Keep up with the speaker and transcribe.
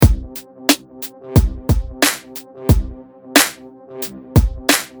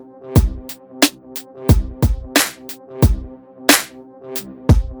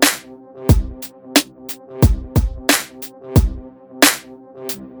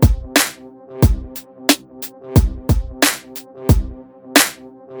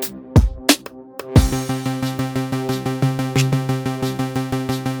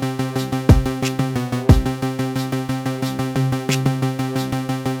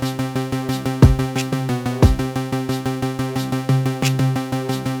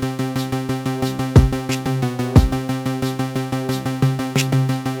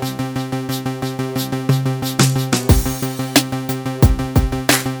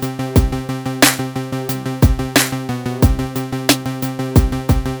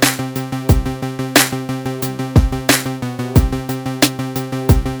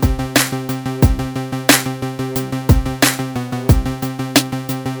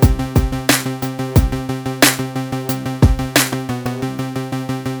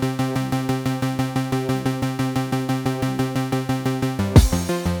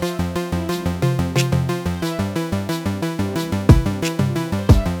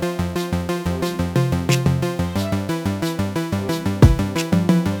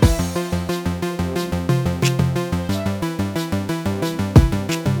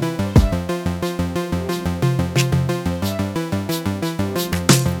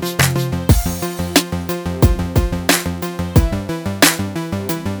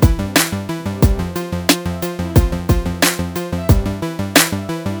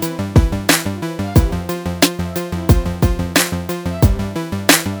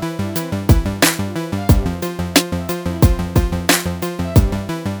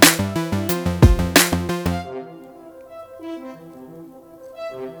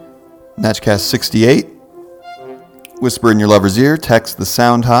Natchcast 68. Whisper in your lover's ear. Text the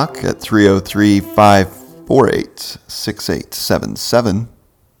Soundhawk at 303-548-6877.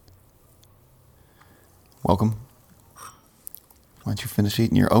 Welcome. Why don't you finish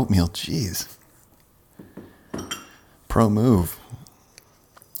eating your oatmeal? Jeez. Pro move.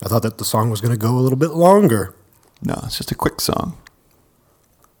 I thought that the song was going to go a little bit longer. No, it's just a quick song.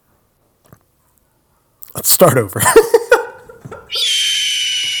 Let's start over.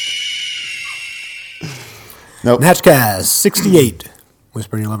 Nope. Natchcast 68.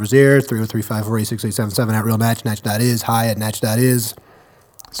 Whisper in your lover's ear. 303-548-6877 at realnatch. Natch.is. Hi at Natch.is.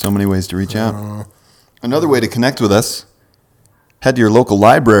 So many ways to reach out. Another way to connect with us, head to your local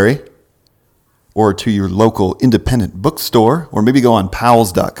library or to your local independent bookstore, or maybe go on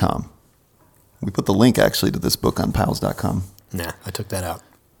pals.com. We put the link, actually, to this book on pals.com. Nah, I took that out.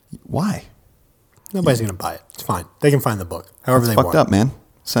 Why? Nobody's going to buy it. It's fine. They can find the book however That's they fucked want. up, man.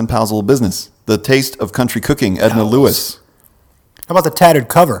 Send pals a little business. The Taste of Country Cooking, Edna Pals. Lewis. How about the tattered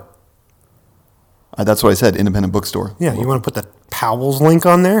cover? That's what I said, independent bookstore. Yeah, you want to put the Powell's link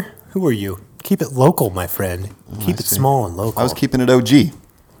on there? Who are you? Keep it local, my friend. Keep it see. small and local. I was keeping it OG.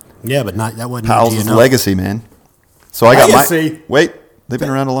 Yeah, but that wasn't Pals OG is enough. legacy, man. So I got Legacy? Wait, they've been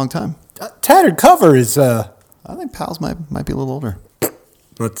around a long time. Tattered cover is... I think Pals might be a little older.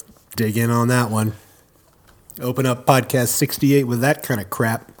 Let's dig in on that one. Open up podcast 68 with that kind of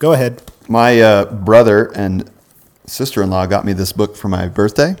crap. Go ahead. My brother and sister-in-law got me this book for my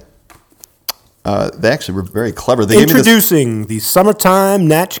birthday. They actually were very clever. They gave me Introducing the Summertime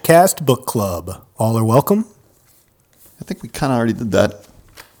Natchcast Book Club. All are welcome. I think we kind of already did that.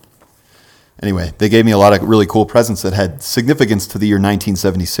 Anyway, they gave me a lot of really cool presents that had significance to the year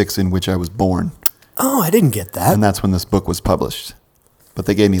 1976 in which I was born. Oh, I didn't get that. And that's when this book was published. But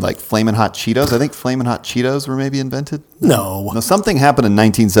they gave me like Flamin' Hot Cheetos. I think Flamin' Hot Cheetos were maybe invented. No. No, something happened in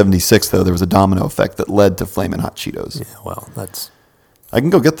 1976, though. There was a domino effect that led to Flamin' Hot Cheetos. Yeah, well, that's I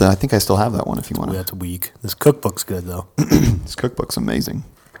can go get that. I think I still have that one if you want to. that's weak. This cookbook's good, though. This cookbook's amazing.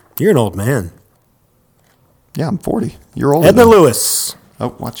 You're an old man. Yeah, I'm 40. You're older. Edna than- Lewis,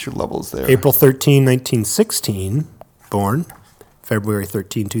 Oh, watch your levels there. April 13, 1916, born. February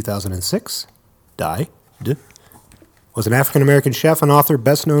 13, 2006, died. Was an African-American chef and author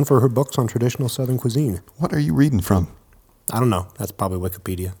best known for her books on traditional Southern cuisine. What are you reading from? I don't know. That's probably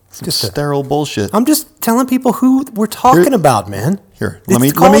Wikipedia. Some sterile bullshit. I'm just telling people who we're talking about, man. Here, It's let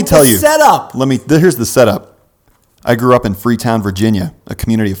me called tell the you. Setup. Here's the setup. I grew up in Freetown, Virginia, a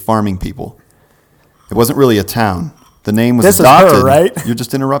community of farming people. It wasn't really a town. The name was This is adopted. her, right? You're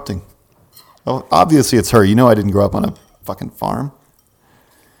just interrupting. Oh, obviously it's her. You know I didn't grow up on a fucking farm.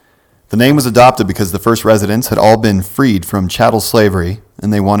 The name was adopted because the first residents had all been freed from chattel slavery,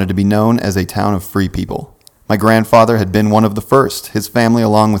 and they wanted to be known as a town of free people. My grandfather had been one of the first. His family,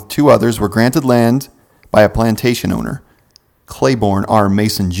 along with two others, were granted land by a plantation owner, Claiborne R.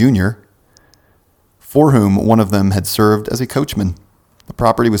 Mason, Jr., for whom one of them had served as a coachman. The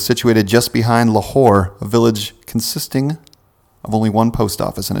property was situated just behind Lahore, a village consisting of only one post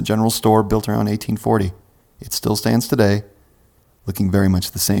office and a general store built around 1840. It still stands today, looking very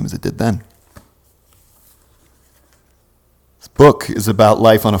much the same as it did then. This book is about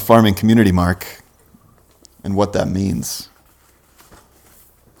life on a farming community, Mark, and what that means.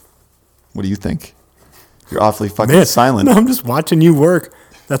 What do you think? You're awfully fucking silent. No, I'm just watching you work.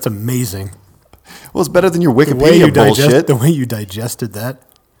 That's amazing. Well, it's better than your The way Wikipedia bullshit. the way you digested that.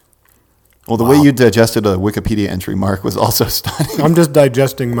 Well, the way you digested a Wikipedia entry, Mark, was also stunning. I'm just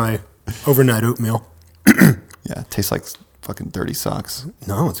digesting my overnight oatmeal. Yeah, it tastes like fucking dirty socks.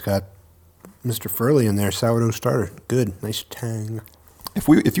 No, it's got Mr. Furley in there, sourdough starter. Good, nice tang. If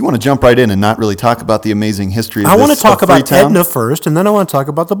you want to jump right in and not really talk about the amazing history of I this want to talk of about Freetown, Edna first, and then I want to talk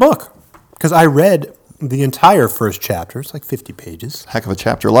about the book. Because I read the entire first chapter. It's like 50 pages. heck of a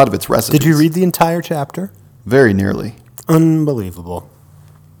chapter. A lot of it's recipes. Did you read the entire chapter? Very nearly. Unbelievable.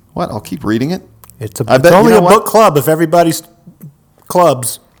 What? I'll keep reading it? It's I bet- only you a know book what? club if everybody's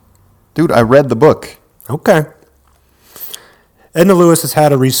clubs. Dude, I read the book. Okay. Edna Lewis has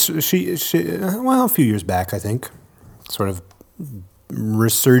had a a few years back, I think, sort of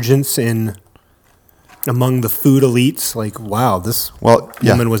resurgence in among the food elites. Like, wow, this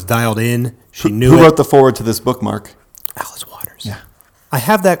woman was dialed in. She knew Who it. wrote the foreword to this book, Mark? Alice Waters. Yeah. I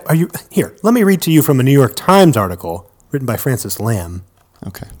have that. Here? Let me read to you from a New York Times article written by Francis Lamb.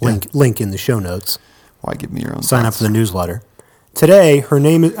 Okay. Yeah. Link in the show notes. Why give me your own Sign up thoughts? for the newsletter. Today, her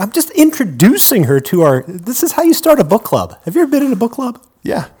name is... I'm just introducing her to our... This is how you start a book club. Have you ever been in a book club?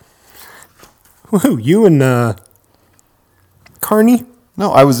 Yeah. Who? You and Carney?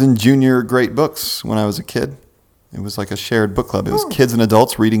 No, I was in junior great books when I was a kid. It was like a shared book club. It was kids and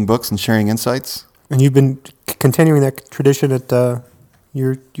adults reading books and sharing insights. And you've been continuing that tradition at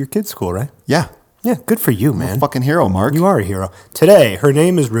your kids' school, right? Yeah. Yeah, good for you, I'm man. a fucking hero, Mark. You are a hero. Today, her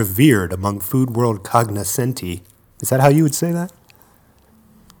name is revered among food world cognoscenti. Is that how you would say that?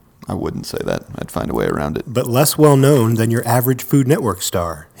 I wouldn't say that. I'd find a way around it. But less well known than your average Food Network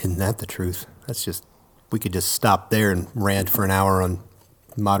star. Isn't that the truth? We could just stop there and rant for an hour on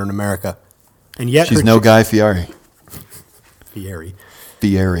modern America. And yet She's no Guy Fieri.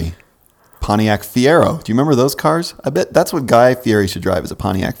 Fieri. Pontiac Fiero. Do you remember those cars? I bet that's what Guy Fieri should drive, is a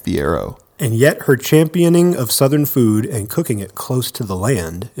Pontiac Fiero. And yet her championing of Southern food and cooking it close to the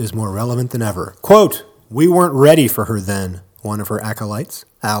land is more relevant than ever. Quote, "We weren't ready for her then," one of her acolytes,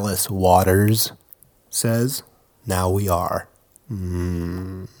 Alice Waters, says. Now we are.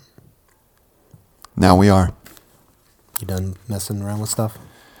 Now we are. You done messing around with stuff?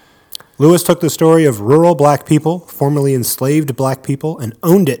 Lewis took the story of rural black people, formerly enslaved black people, and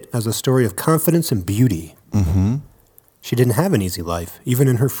owned it as a story of confidence and beauty. Mm-hmm. She didn't have an easy life, even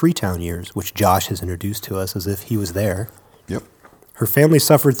in her Freetown years, which Josh has introduced to us as if he was there. Yep. Her family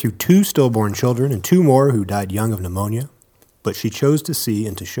suffered through 2 stillborn children and 2 more who died young of pneumonia, but she chose to see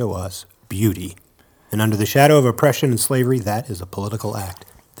and to show us beauty. And under the shadow of oppression and slavery, that is a political act.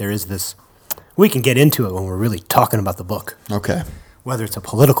 There is this... We can get into it when we're really talking about the book. Okay. Whether it's a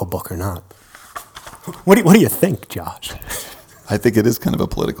political book or not. What do you think, Josh? I think it is kind of a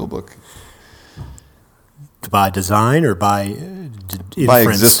political book. By design or by inference? By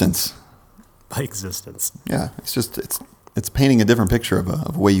existence. By existence. Yeah, it's painting a different picture of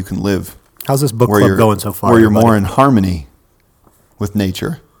a way you can live. How's this book club going so far? Where you're more in harmony with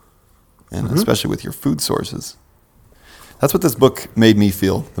nature, and especially with your food sources. That's what this book made me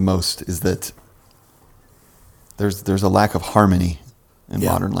feel the most, is that there's a lack of harmony in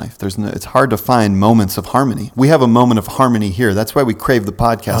modern life. It's hard to find moments of harmony. We have a moment of harmony here. That's why we crave the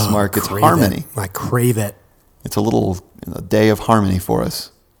podcast, Mark. It's harmony. I crave it. It's a day of harmony for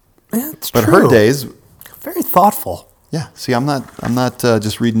us. Yeah, it's but true. Her days, very thoughtful. Yeah. See, I'm not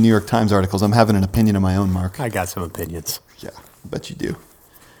just reading New York Times articles. I'm having an opinion of my own, Mark. I got some opinions. Yeah, I bet you do.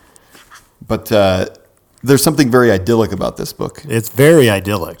 But there's something very idyllic about this book. It's very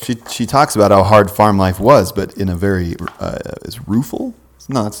idyllic. She talks about how hard farm life was, but in a very is rueful?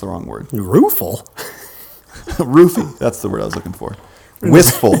 No, that's the wrong word. Rueful? Roofy. That's the word I was looking for.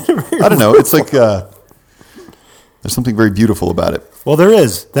 Wistful. I don't know. It's like there's something very beautiful about it. Well, there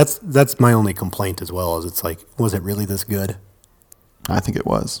is. That's my only complaint as well. Is it's like, was it really this good? I think it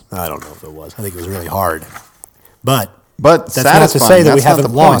was. I don't know if it was. I think it was really hard. But that's not to say that we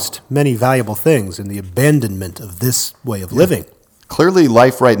haven't lost many valuable things in the abandonment of this way of living. Clearly,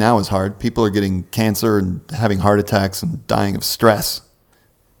 life right now is hard. People are getting cancer and having heart attacks and dying of stress.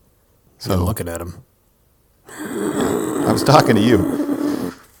 So I'm looking at him. I was talking to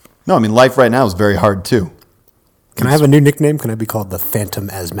you. No, I mean, life right now is very hard, too. Can I have a new nickname? Can I be called the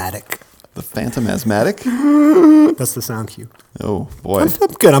Phantom Asthmatic? The Phantom Asthmatic? That's the sound cue. Oh, boy. I'm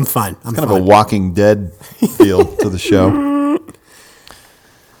good. I'm fine. It's kind of a Walking Dead feel to the show.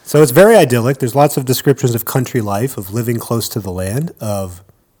 So it's very idyllic. There's lots of descriptions of country life, of living close to the land, of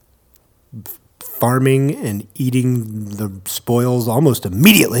farming and eating the spoils almost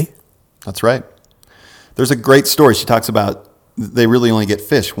immediately. That's right. There's a great story. She talks about they really only get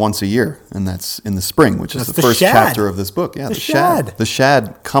fish once a year, and that's in the spring, which is the first chapter of this book. Yeah, the shad. The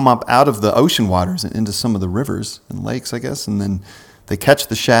shad come up out of the ocean waters and into some of the rivers and lakes, I guess, and then they catch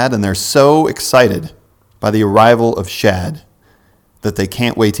the shad, and they're so excited by the arrival of shad that they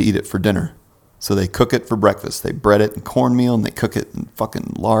can't wait to eat it for dinner. So they cook it for breakfast. They bread it in cornmeal, and they cook it in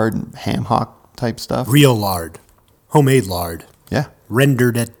fucking lard and ham hock type stuff. Real lard. Homemade lard. Yeah.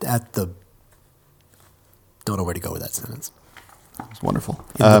 Rendered at the... Don't know where to go with that sentence. It's wonderful.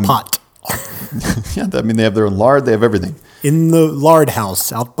 In the pot. Yeah, I mean, they have their own lard. They have everything. In the lard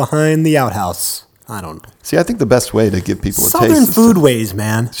house, out behind the outhouse. I don't know. See, I think the best way to give people a taste Southern foodways,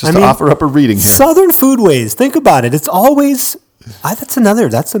 man. It's just to offer up a reading here. Southern foodways. Think about it. It's always... That's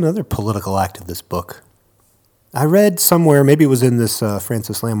another political act of this book. I read somewhere, maybe it was in this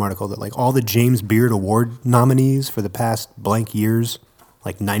Francis Lamb article, that like all the James Beard Award nominees for the past blank years,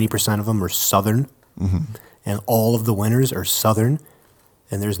 like 90% of them are Southern. Mm-hmm. And all of the winners are Southern.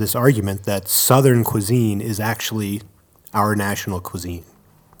 And there's this argument that Southern cuisine is actually our national cuisine.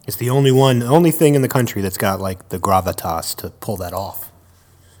 It's the only thing in the country that's got like the gravitas to pull that off.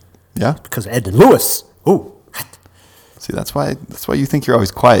 Yeah. Because of Ed and Lewis. Ooh. See, that's why you think you're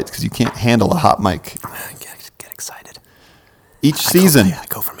always quiet, because you can't handle a hot mic. Get excited. Each season I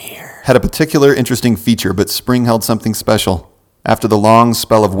go from here. Had a particular interesting feature, but spring held something special. After the long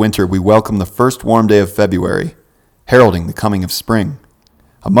spell of winter, we welcomed the first warm day of February. heralding the coming of spring.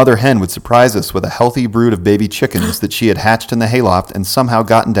 A mother hen would surprise us with a healthy brood of baby chickens that she had hatched in the hayloft and somehow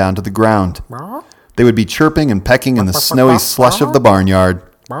gotten down to the ground. They would be chirping and pecking in the snowy slush of the barnyard.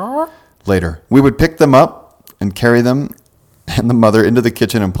 Later, we would pick them up and carry them and the mother into the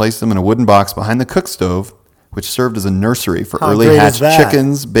kitchen and place them in a wooden box behind the cook stove, which served as a nursery for How early great is hatched that?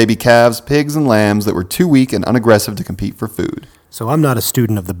 chickens, baby calves, pigs, and lambs that were too weak and unaggressive to compete for food. So I'm not a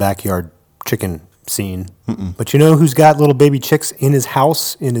student of the backyard chicken scene, but you know who's got little baby chicks in his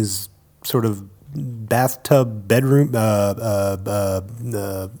house, in his sort of bathtub bedroom?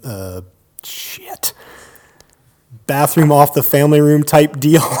 Bathroom off the family room type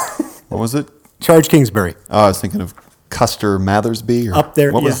deal. What was it? Charge Kingsbury. Oh, I was thinking of Custer Mathersby. Or Up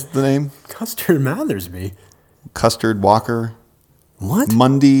there, What was yeah. the name? Custard Mothersby. Custard Walker. What?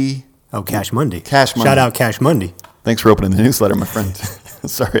 Mundy. Oh, Cash Monday. Cash Monday. Shout out Cash Monday. Thanks for opening the newsletter, my friend.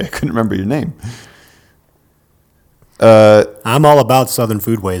 Sorry, I couldn't remember your name. I'm all about Southern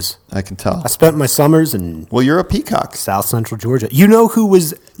foodways. I can tell. I spent my summers in Well, you're a peacock. South Central Georgia. You know who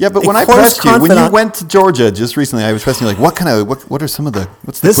was Yeah, but a when I close pressed you, when you confidant- went to Georgia just recently, I was pressing you like, what are some of the,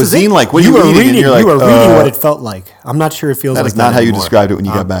 what's the This is cuisine it. like? What are you you were eating? reading. And you're like, you were reading what it felt like. I'm not sure it feels that like is not how you anymore. described it when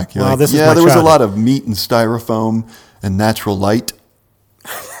you got back. You're well, like, this is yeah, my there was a childhood. lot of meat and styrofoam and natural light.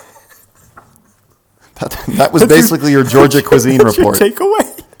 That was basically your Georgia cuisine That's your report.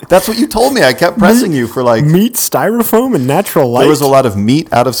 takeaway. That's what you told me. I kept pressing you for like, Meat, styrofoam, and natural light. there was a lot of meat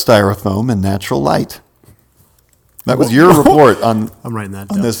out of styrofoam and natural light. That was your report on I'm writing that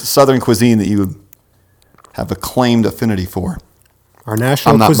on down. this Southern cuisine that you have a claimed affinity for. Our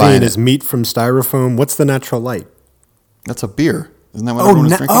national I'm not cuisine buying is it. meat from styrofoam. What's the natural light? That's a beer. Isn't that what everyone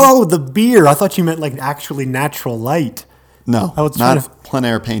is drinking? The beer. I thought you meant like actually natural light. No, I was not trying to- plein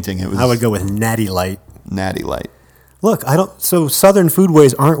air painting. It was I would go with natty light. natty light. Look, I don't. So Southern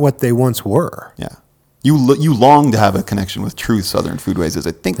foodways aren't what they once were. Yeah, you long to have a connection with true Southern foodways.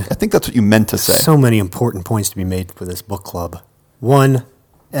 I think that's what you meant to say. So many important points to be made for this book club. One,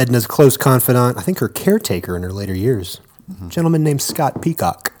 Edna's close confidant, I think her caretaker in her later years, a gentleman named Scott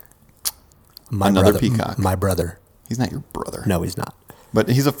Peacock. My Another brother, peacock. My brother. He's not your brother. No, he's not. But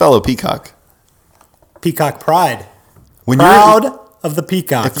he's a fellow peacock. Peacock pride. When Proud of the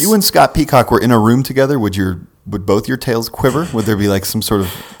peacocks. if you and Scott Peacock were in a room together, would both your tails quiver? Would there be like some sort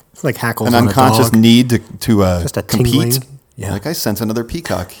of It's like hackles an on unconscious a dog. need to Just a compete? tingling. Yeah. Like I sense another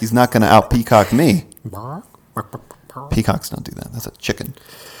peacock. He's not going to out peacock me. Peacocks don't do that. That's a chicken.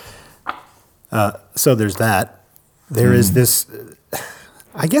 So there's that. There is this.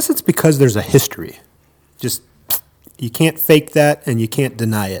 I guess it's because there's a history. Just you can't fake that, and you can't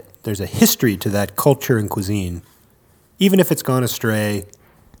deny it. There's a history to that culture and cuisine, even if it's gone astray.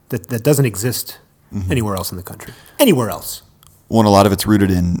 That doesn't exist anywhere else in the country. Anywhere else. Well, and a lot of it's rooted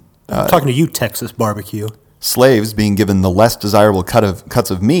in I'm talking to you, Texas barbecue. slaves being given the less desirable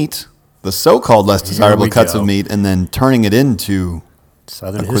cuts of meat, the so-called less desirable we cuts go. of meat, and then turning it into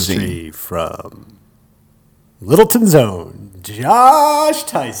Southern a cuisine. history from Littleton's own Josh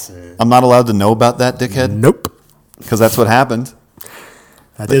Tyson. I'm not allowed to know about that, dickhead, Nope. because that's what happened.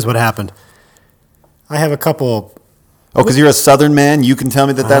 That is what happened. I have a couple. Oh, because you're a Southern man, you can tell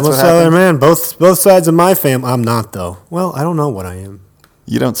me that that's I'm a what Southern happened. man. Both sides of my family. I'm not though. Well, I don't know what I am.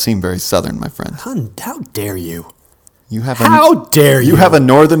 You don't seem very Southern, my friend. How dare you? You have How dare you? You have a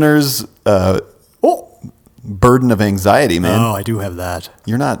Northerner's Oh. burden of anxiety, man. Oh, I do have that.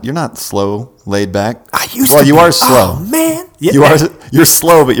 You're not slow, laid back. I used well, to you be. are slow. Oh, man. Yeah. You're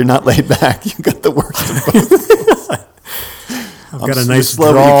slow, but you're not laid back. You got the worst of both. I've got a You're nice slow,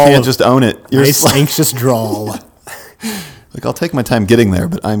 but drawl. you can't just own it. You're nice slow. anxious drawl. Like, I'll take my time getting there,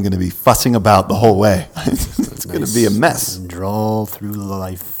 but I'm going to be fussing about the whole way. It's going to be a mess. Drawl through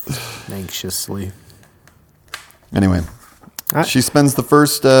life anxiously. Anyway, I- she spends the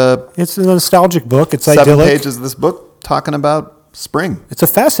first It's a nostalgic book. It's 7 idyllic. pages of this book talking about spring. It's a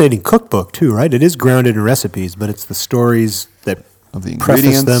fascinating cookbook too, right? It is grounded in recipes, but it's the stories that Of the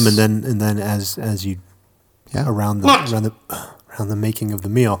preface them, ingredients. and then as you Yeah. around the making of the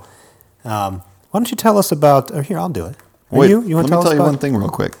meal. Why don't you tell us about? Or here, I'll do it. Or Wait, you let want me to tell tell us you about? one thing real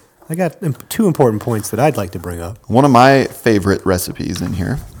quick. I got two important points that I'd like to bring up. One of my favorite recipes in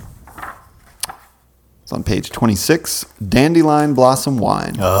here. It's on page 26, dandelion blossom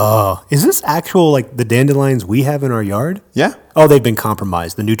wine. Oh, is this actual like the dandelions we have in our yard? Yeah. Oh, they've been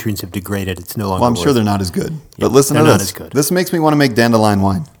compromised. The nutrients have degraded. It's no longer. Well, I'm sure worth they're it. not as good. Yeah, But listen to they're not this. as good. This makes me want to make dandelion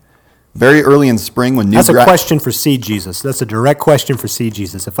wine. Very early in spring when new That's a question for Seed Jesus. That's a direct question for Seed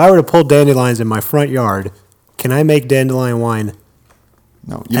Jesus. If I were to pull dandelions in my front yard, can I make dandelion wine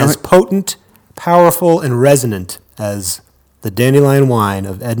No, you know as potent, powerful, and resonant as the dandelion wine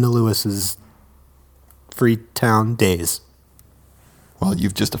of Edna Lewis's Freetown days. Well,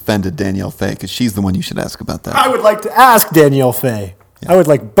 you've just offended Danielle Fay because she's the one you should ask about that. I would like to ask Danielle Fay. Yeah. I would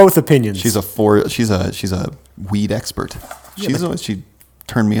like both opinions. She's a weed expert. She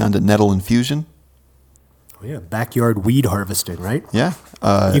turned me on to nettle infusion. Oh yeah, backyard weed harvesting, right? Yeah.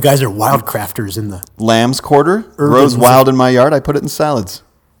 You guys are wildcrafters in the Lamb's quarter grows wild in my yard. I put it in salads.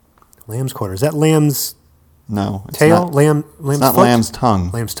 Lamb's quarter. Is that lamb's No, it's tail? not. Lamb's It's not foot? lamb's tongue.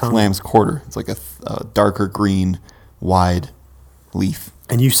 Lamb's tongue. It's lamb's quarter. It's like a darker green, wide leaf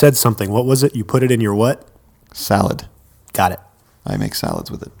And you said something. What was it? You put it in your what? salad. Got it. I make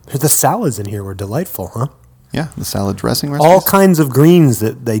salads with it. The salads in here were delightful, huh? Yeah, the salad dressing recipes. All kinds of greens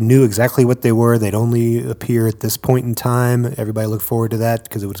that they knew exactly what they were. They'd only appear at this point in time. Everybody looked forward to that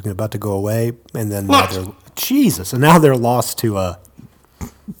because it was about to go away. And then now they're, Jesus, and now they're lost to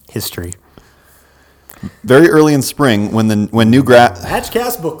history. Very early in spring, when new grass.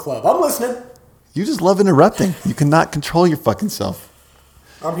 Hatchcast Book Club. I'm listening. You just love interrupting. You cannot control your fucking self.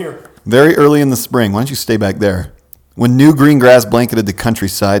 I'm here. Very early in the spring, why don't you stay back there? When new green grass blanketed the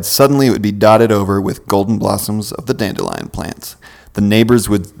countryside, suddenly it would be dotted over with golden blossoms of the dandelion plants. The neighbors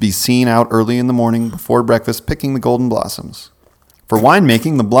would be seen out early in the morning before breakfast picking the golden blossoms. For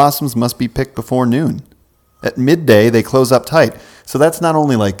winemaking, the blossoms must be picked before noon. At midday, they close up tight. So that's not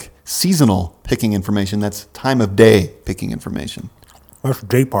only like seasonal picking information, that's time of day picking information. That's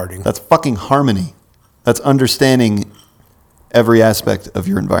day parting. That's fucking harmony. That's understanding every aspect of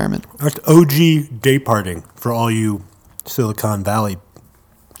your environment. That's OG day parting for all you Silicon Valley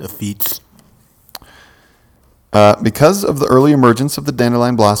feats. Because of the early emergence of the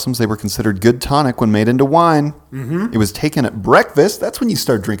dandelion blossoms, they were considered good tonic when made into wine. Mm-hmm. It was taken at breakfast. That's when you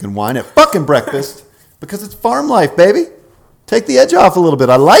start drinking wine, at fucking breakfast. Because it's farm life, baby. Take the edge off a little bit.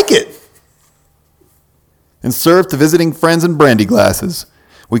 I like it. And served to visiting friends in brandy glasses.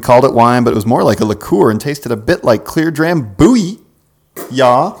 We called it wine, but it was more like a liqueur and tasted a bit like clear drambuie.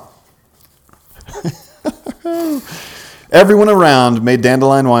 Yeah. Everyone around made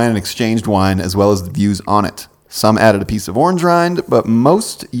dandelion wine and exchanged wine as well as the views on it. Some added a piece of orange rind, but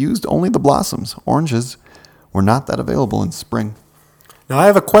most used only the blossoms. Oranges were not that available in spring. Now, I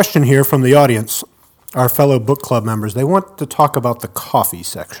have a question here from the audience, our fellow book club members. They want to talk about the coffee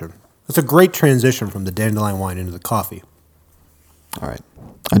section. It's a great transition from the dandelion wine into the coffee. All right.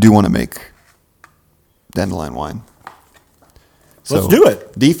 I do want to make dandelion wine. Let's do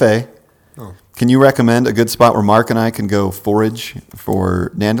it. DFA, can you recommend a good spot where Mark and I can go forage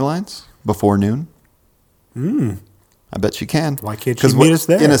for dandelions before noon? I bet you can. Why can't you meet us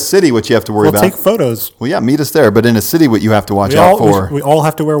there? In a city, what you have to worry about. We'll take photos. Well, yeah, meet us there. But in a city, what you have to watch out for. We all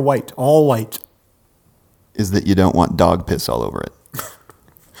have to wear white. All white. Is that you don't want dog piss all over it.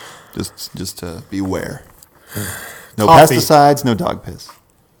 just to beware. No Coffee. pesticides, no dog piss.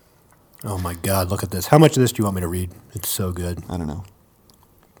 Oh, my God. Look at this. How much of this do you want me to read? It's so good. I don't know.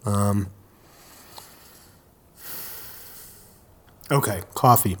 Okay.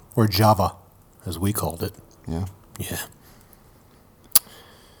 Coffee, or Java, as we called it. Yeah. Yeah.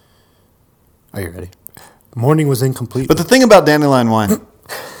 Are you ready? Morning was incomplete. But the thing about dandelion wine,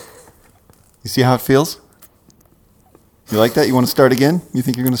 you see how it feels? You like that? You want to start again? You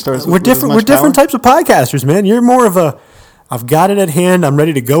think you're going to start? We're different. We're different types of podcasters, man. You're more of a, I've got it at hand. I'm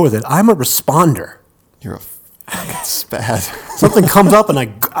ready to go with it. I'm a responder. You're a fucking spaz. Something comes up and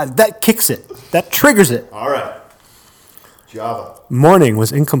that kicks it. That triggers it. All right. Java. Morning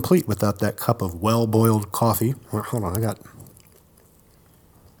was incomplete without that cup of well-boiled coffee. Hold on,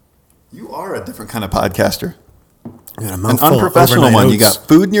 You are a different kind of podcaster. I got a An mouthful of unprofessional overnight one. oats. You got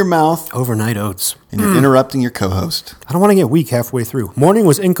food in your mouth, Overnight oats. and you're interrupting your co-host. I don't want to get weak halfway through. Morning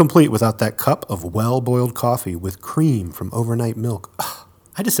was incomplete without that cup of well-boiled coffee with cream from overnight milk. Ugh,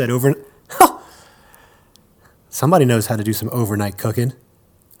 I just said overnight. Somebody knows how to do some overnight cooking.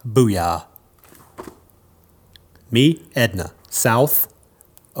 Booyah. Me, Edna. South,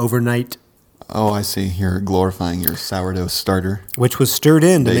 overnight, Oh, I see. You're glorifying your sourdough starter. which was stirred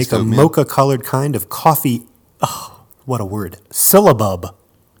in to Based make a oatmeal. mocha-colored kind of coffee. Oh, what a word. Syllabub.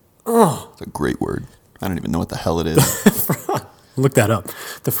 It's a great word. I don't even know what the hell it is. Look that up.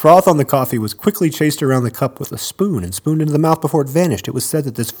 The froth on the coffee was quickly chased around the cup with a spoon and spooned into the mouth before it vanished. It was said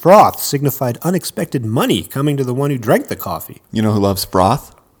that this froth signified unexpected money coming to the one who drank the coffee. You know who loves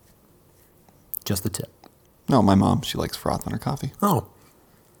froth? Just the tip. No, my mom. She likes froth on her coffee. Oh,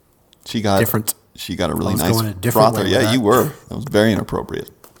 She got different. She got a really I was nice going a different frother. way with Yeah, that. you were. That was very inappropriate.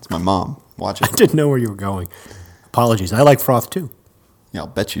 It's my mom. Watch I it. didn't know where you were going. Apologies. I like froth too. Yeah, I'll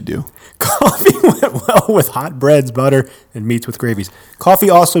bet you do. Coffee went well with hot breads, butter, and meats with gravies. Coffee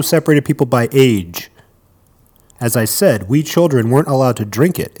also separated people by age. As I said, we children weren't allowed to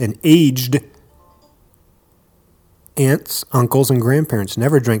drink it, and aged aunts, uncles, and grandparents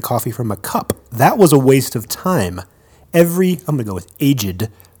never drank coffee from a cup. That was a waste of time. Every, I'm going to go with aged,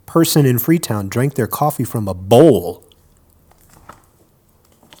 person in Freetown drank their coffee from a bowl.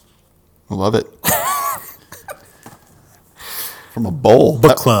 I love it. From a bowl.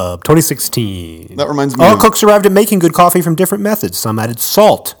 Book Club, 2016. That reminds me All of- cooks arrived at making good coffee from different methods. Some added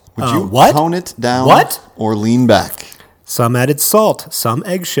salt. Would you what? tone it down What? or lean back? Some added salt, some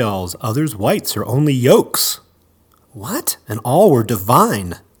eggshells, others whites or only yolks. What? And all were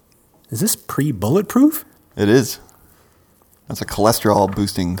divine. Is this pre-bulletproof? It is. That's a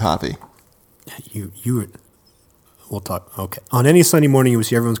cholesterol-boosting coffee. We'll talk. Okay. On any Sunday morning, you would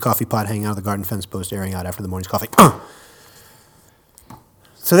see everyone's coffee pot hanging out of the garden fence post, airing out after the morning's coffee.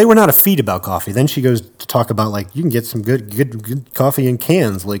 So they were not a feed about coffee. Then she goes to talk about, like, you can get some good coffee in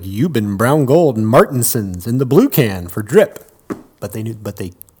cans, like Euban Brown Gold and Martinson's in the blue can for drip. But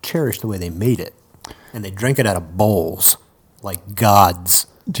they cherished the way they made it, and they drank it out of bowls like gods.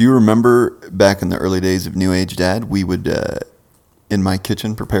 Do you remember back in the early days of New Age Dad, we would, in my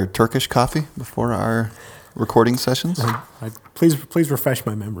kitchen, prepare Turkish coffee before our recording sessions? Please refresh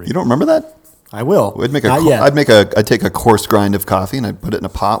my memory. You don't remember that? I will. Not yet. I'd take a coarse grind of coffee and I'd put it in a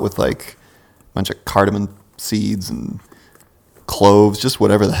pot with like a bunch of cardamom seeds and cloves, just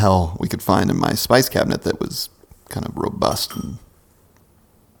whatever the hell we could find in my spice cabinet that was kind of robust and,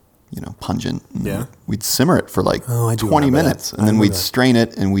 pungent. And Yeah. we'd simmer it for like I do 20 remember minutes that. and I then remember we'd that. strain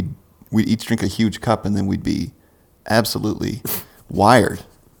it and we'd each drink a huge cup and then we'd be absolutely wired.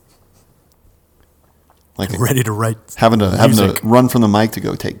 Like Ready to write. having to music. run from the mic to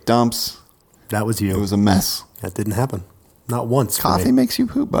go take dumps. That was you. It was a mess. That didn't happen. Not once. for Coffee me. makes you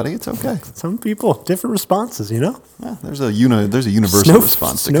poop, buddy. It's okay. Some people, different responses, Yeah, there's a universal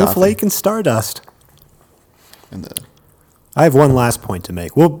response to Snowflake coffee. and Stardust. And the, I have one last point to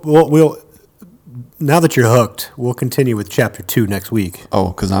make. We'll now that you're hooked, we'll continue with chapter 2 next week.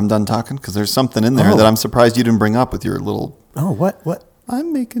 because I'm done talking? Because there's something in there Oh. that I'm surprised you didn't bring up with your little, Oh, what?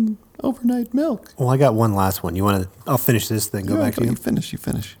 I'm making overnight milk. Well, I got one last one. You want to? I'll finish this, then go back to you. You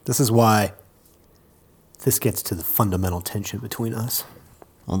finish. This is why this gets to the fundamental tension between us.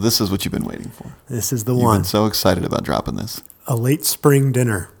 Well, this is what you've been waiting for. This is the You've one. been so excited about dropping this. A late spring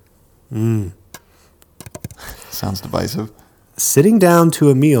dinner. Sounds divisive. Sitting down to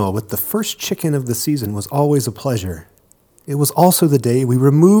a meal with the first chicken of the season was always a pleasure. It was also the day we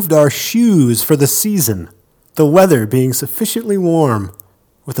removed our shoes for the season, the weather being sufficiently warm,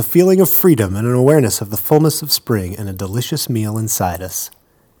 with a feeling of freedom and an awareness of the fullness of spring and a delicious meal inside us.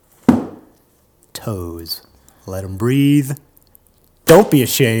 Toes. Let them breathe. Don't be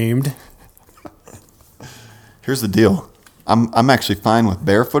ashamed. Here's the deal. I'm actually fine with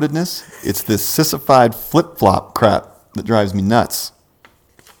barefootedness. It's this sissified flip-flop crap that drives me nuts.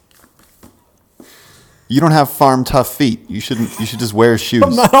 You don't have farm tough feet. You should just wear shoes.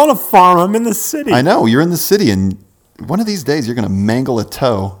 I'm not on a farm. I'm in the city. I know, you're in the city and one of these days you're going to mangle a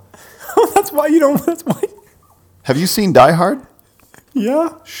toe. That's why you don't. That's why. Have you seen Die Hard? Yeah.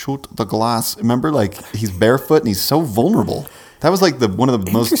 Shoot the glass. Remember, like, he's barefoot and he's so vulnerable. That was like one of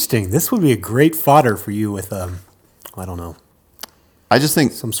the most. Interesting. This would be a great fodder for you with, I don't know, I just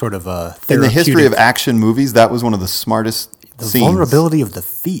think some sort of in the history of action movies, that was one of the smartest the scenes. vulnerability of the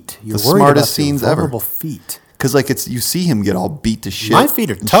feet. You're The worried smartest about the scenes ever. vulnerable feet. Because like you see him get all beat to shit. My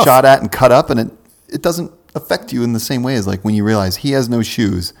feet are and tough. shot at and cut up, and it doesn't affect you in the same way as like when you realize he has no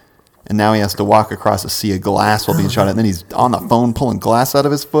shoes, and now he has to walk across a sea of glass while being shot at, and then he's on the phone pulling glass out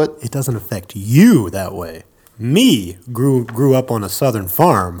of his foot. It doesn't affect you that way. Me grew up on a southern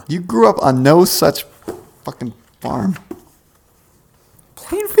farm. You grew up on no such fucking farm.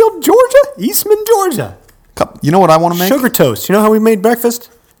 Plainfield, Georgia? Eastman, Georgia. You know what I want to make? Sugar toast. You know how we made breakfast?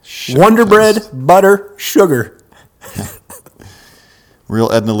 Sugar Wonder toast. bread, butter, sugar.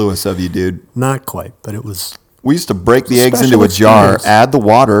 Real Edna Lewis of you, dude. Not quite, but it was. We used to break the It's a eggs special into a jar, experience. add the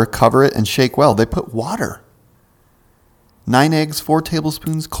water, cover it, and shake well. They put water. 9 eggs, 4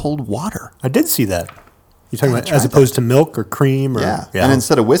 tablespoons, cold water. I did see that. You're talking Yeah, I about as tried opposed to milk or cream or Yeah. And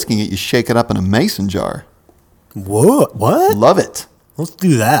instead of whisking it, you shake it up in a mason jar. What? Love it. Let's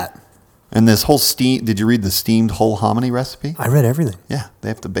do that. And this whole did you read the steamed whole hominy recipe? I read everything. Yeah. They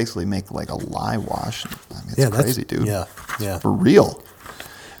have to basically make like a lye wash. I mean, it's Yeah, that's- crazy, dude. yeah, yeah. For real.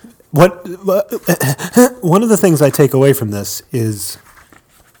 One of the things I take away from this is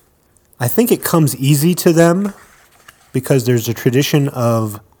I think it comes easy to them because there's a tradition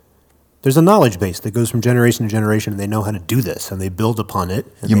of there's a knowledge base that goes from generation to generation, and they know how to do this, and they build upon it.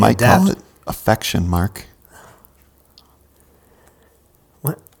 And You they might adapt. call it affection, Mark.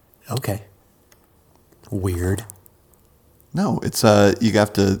 What? Okay. Weird. No, it's you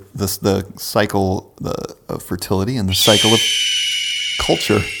have to the cycle of fertility and the cycle of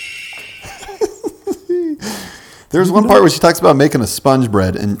culture. There's one part where she talks about making a sponge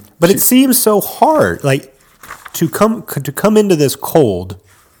bread, but it seems so hard, like to come into this cold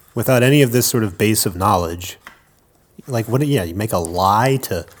without any of this sort of base of knowledge. Like what? Yeah, you make a lie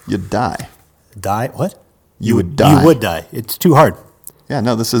to you'd die. Die? What? You would die. You would die. It's too hard. Yeah,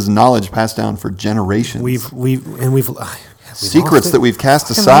 no, this is knowledge passed down for generations. We've secrets that we've cast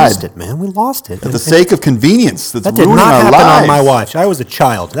We aside lost it, man. We lost it. at the sake of convenience. That's That did ruining not our happen lives. on my watch. I was a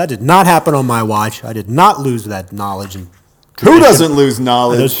child. That did not happen on my watch. I did not lose that knowledge. And Who doesn't lose those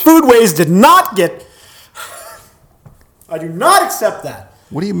knowledge? foodways did not get. I do not accept that.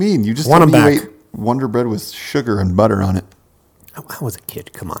 What do you mean? You just Want told me 'em you back. ate Wonder Bread with sugar and butter on it. I was a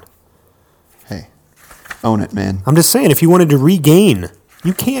kid. Come on. Hey, own it, man. I'm just saying, if you wanted to regain,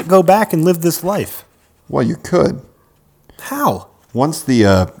 you can't go back and live this life. Well, you could. How? Once the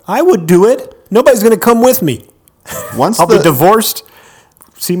I would do it. Nobody's going to come with me. once I'll the be divorced.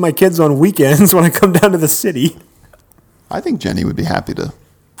 See my kids on weekends when I come down to the city. I think Jenny would be happy to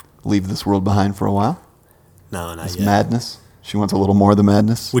leave this world behind for a while. No, not This yet. madness. She wants a little more of the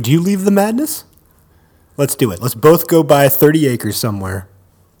madness. Would you leave the madness? Let's do it. Let's both go buy 30 acres somewhere.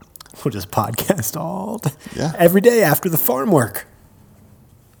 We'll just podcast all day. Yeah. Every day after the farm work.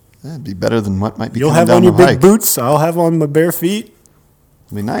 That'd be better than what might be You'll coming have down on your the big hike. boots. I'll have on my bare feet.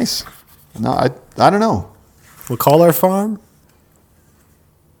 It'd be nice. No, I don't know. We'll call our farm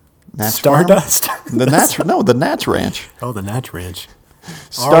Natch Stardust. Farm? The Natch Ranch. Oh, the Natch Ranch.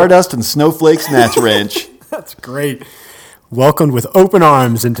 Stardust and Snowflakes Natch Ranch. That's great. Welcomed with open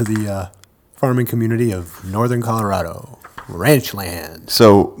arms into the farming community of northern Colorado. Ranch land.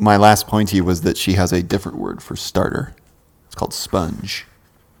 So my last point to you was that she has a different word for starter. It's called sponge.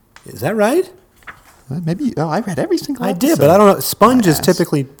 Is that right? Maybe. Oh, I read every single. I did, episode. but I don't know. Sponge is Yes.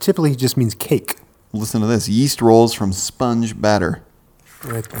 typically just means cake. Listen to this: yeast rolls from sponge batter.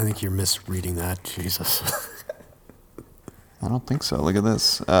 I think you're misreading that. Jesus. I don't think so. Look at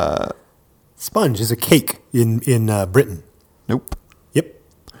this. Sponge is a cake in Britain. Nope. Yep.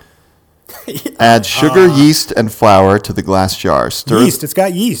 Add sugar, yeast, and flour to the glass jar. Stir. Yeast. It's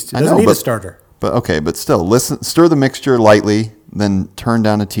got yeast. It I doesn't know, need a but- starter. But still, listen. Stir the mixture lightly, then turn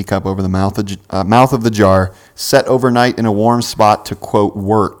down a teacup over the mouth of the jar. Set overnight in a warm spot to quote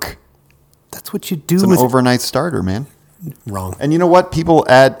work. That's what you do It's an with overnight starter, man. wrong. And you know what? People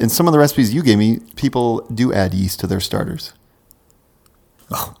add in some of the recipes you gave me. People do add yeast to their starters.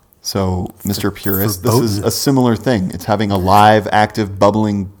 Oh, So, Mr. Purist, this verboten. is a similar thing. It's having a live, active,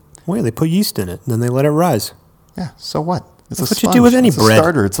 bubbling. wait, they put yeast in it, and then they let it rise. Yeah. So what? It's That's a what you sponge. do with any it's bread. A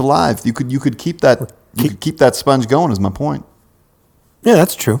starter. It's alive. You could keep that. You could keep that sponge going. Is my point. Yeah,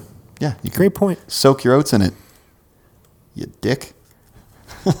 that's true. Yeah. You could Great point. soak your oats in it. You dick.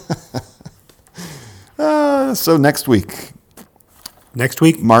 So next week, Next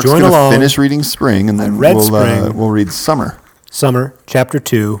week, Mark's join going to along. finish reading Spring, and then read we'll Spring. we'll read Summer. Summer, Chapter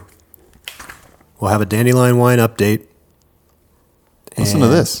 2. We'll have a dandelion wine update. Listen to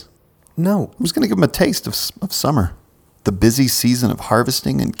And- this. No. Who's going to give him a taste of summer? The busy season of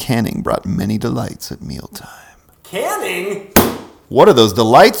harvesting and canning brought many delights at mealtime. Canning? What are those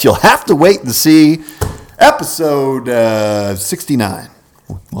delights? You'll have to wait and see. Episode 69.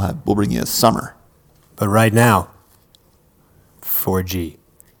 We'll bring you a summer. But right now, 4G.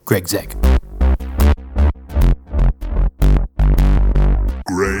 Greg Zeck.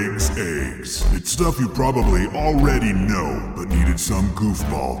 Greg's Eggs. It's stuff you probably already know, but needed some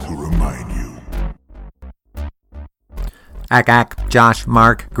goofball to remind you. Ack, Josh,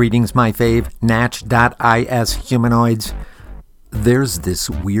 Mark, greetings my fave, Natch.is humanoids. There's this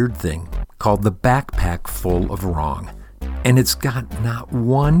weird thing called the backpack full of wrong. And it's got not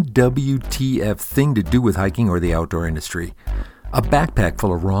one WTF thing to do with hiking or the outdoor industry. A backpack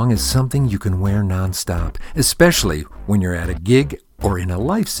full of wrong is something you can wear nonstop, especially when you're at a gig or in a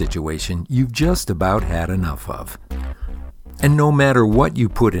life situation you've just about had enough of. And no matter what you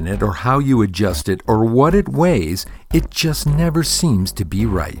put in it or how you adjust it or what it weighs, it just never seems to be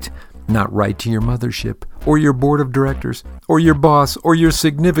right. Not right to your mothership or your board of directors or your boss or your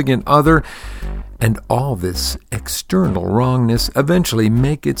significant other. And all this external wrongness eventually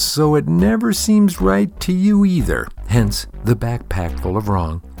make it so it never seems right to you either. Hence, the backpack full of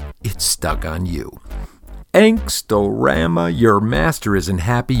wrong. It's stuck on you. Angstorama, your master isn't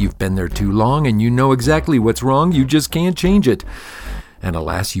happy you've been there too long and you know exactly what's wrong, you just can't change it. And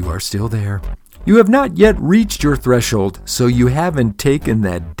alas, you are still there. You have not yet reached your threshold, so you haven't taken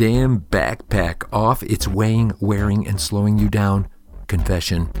that damn backpack off. It's weighing, wearing, and slowing you down.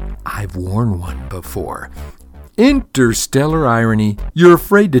 Confession, I've worn one before. Interstellar irony. You're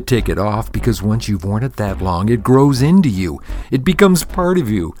afraid to take it off because once you've worn it that long, it grows into you. It becomes part of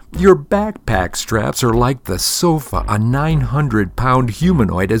you. Your backpack straps are like the sofa a 900-pound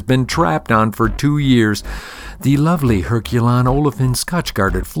humanoid has been trapped on for 2 years. The lovely Herculon olefin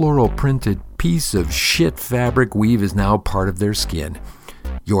scotch-guarded floral-printed piece of shit fabric weave is now part of their skin.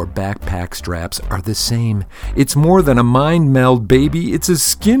 Your backpack straps are the same. It's more than a mind meld, baby. It's a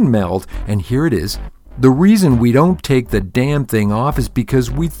skin meld. And here it is. The reason we don't take the damn thing off is because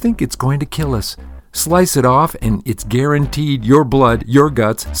we think it's going to kill us. Slice it off and it's guaranteed your blood, your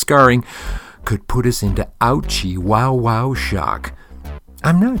guts, scarring could put us into ouchie wow shock.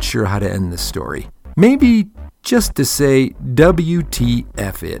 I'm not sure how to end this story. Maybe just to say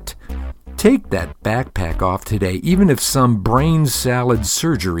WTF it. Take that backpack off today, even if some brain salad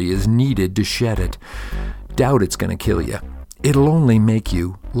surgery is needed to shed it. Doubt it's going to kill you. It'll only make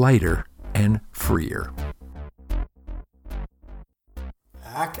you lighter and freer.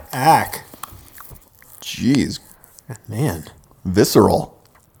 Ack. Jeez. Man. Visceral.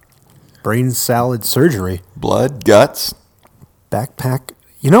 Brain salad surgery. Blood, guts. Backpack.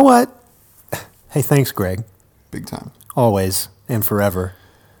 You know what? Hey, thanks, Greg. Big time. Always and forever.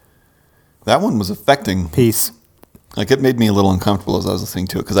 That one was affecting. Peace. Like, it made me a little uncomfortable as I was listening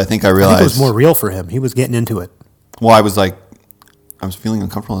to it because I think I I realized. think it was more real for him. He was getting into it. Well, I was feeling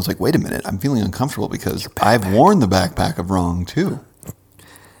uncomfortable. I was like, wait a minute. I'm feeling uncomfortable because I've worn the backpack of wrong, too.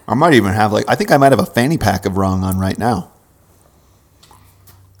 I might even have, I think I might have a fanny pack of wrong on right now.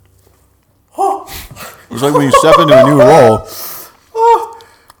 It's like when you step into a new role,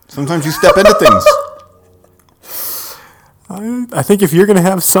 sometimes you step into things. I think if you're going to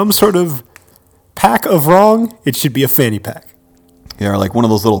have some sort of pack of wrong, it should be a fanny pack. Yeah, or like one of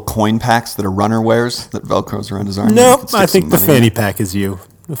those little coin packs that a runner wears that Velcros around his arm. No, I think the fanny pack is you.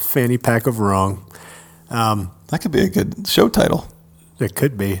 The fanny pack of wrong. That could be a good show title. It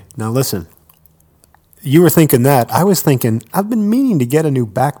could be. Now listen, you were thinking that. I was thinking, I've been meaning to get a new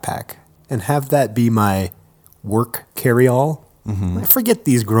backpack and have that be my work carry-all. Mm-hmm. I forget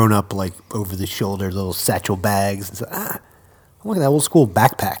these grown-up, over-the-shoulder little satchel bags. I want that old-school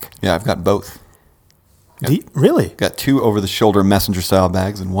backpack. Yeah, I've got both. Really? Got 2 over-the-shoulder messenger-style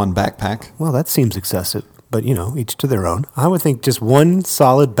bags and 1 backpack. Well, that seems excessive, but, each to their own. I would think just one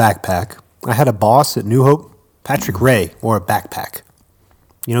solid backpack. I had a boss at New Hope, Patrick Ray, wore a backpack.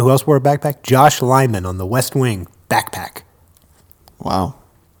 You know who else wore a backpack? Josh Lyman on the West Wing, backpack. Wow.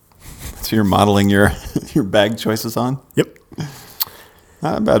 So you're modeling your bag choices on? Yep.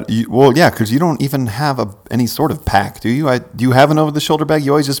 Well, yeah, because you don't even have any sort of pack, do you? Do you have an over-the-shoulder bag?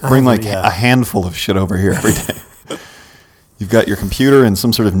 You always just bring a handful of shit over here every day. You've got your computer and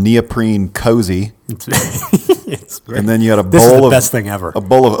some sort of neoprene cozy. It's great. And then you got a bowl This is the best thing ever. A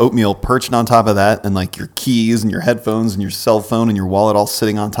bowl of oatmeal perched on top of that, and your keys and your headphones and your cell phone and your wallet all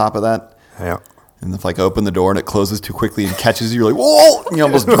sitting on top of that. Yeah. And if open the door and it closes too quickly and catches you, you're like, whoa! And you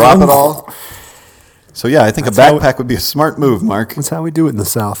almost drop it all. So yeah, I think a backpack would be a smart move, Mark. That's how we do it in the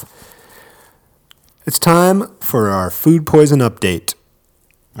South. It's time for our food poison update.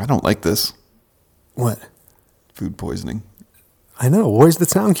 I don't like this. What? Food poisoning. I know. Where's the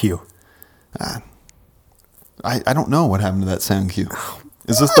sound cue? I don't know what happened to that sound cue.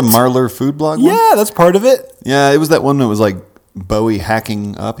 Is this the Marler food blog one? Yeah, that's part of it. Yeah, it was that one that was Bowie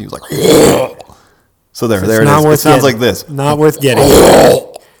hacking up. He was like... So there it is. It sounds like this. Not worth getting.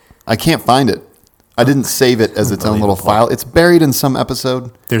 I can't find it. I didn't save it as its own little file. It's buried in some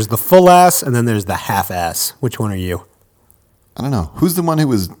episode. There's the full ass and then there's the half ass. Which one are you? I don't know. Who's the one who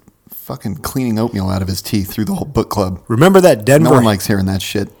was fucking cleaning oatmeal out of his teeth through the whole book club? Remember that Denver... No one likes hearing that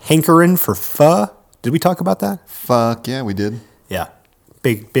shit. Hankering for pho? Did we talk about that? Fuck, yeah, we did. Yeah.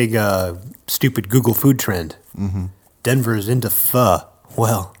 Big, stupid Google food trend. Mm-hmm. Denver's into pho.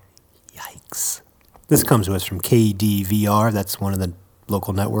 Well, yikes. This comes to us from KDVR. That's one of the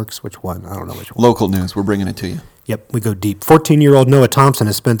local networks. Which one? I don't know which one. Local news. We're bringing it to you. Yep, we go deep. 14-year-old Noah Thompson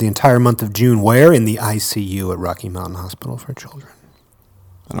has spent the entire month of June where? In the ICU at Rocky Mountain Hospital for Children.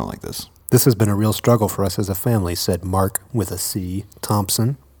 I don't like this. This has been a real struggle for us as a family, said Mark with a C.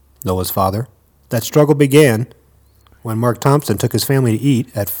 Thompson, Noah's father. That struggle began when Mark Thompson took his family to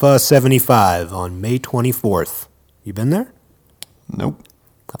eat at Pho 75 on May 24th. You been there? Nope.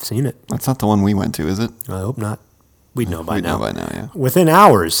 I've seen it. That's not the one we went to, is it? I hope not. We'd know by We'd now. know by now, yeah. Within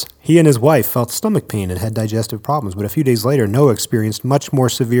hours, he and his wife felt stomach pain and had digestive problems, but a few days later, Noah experienced much more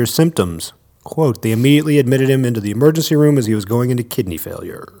severe symptoms. Quote, they immediately admitted him into the emergency room as he was going into kidney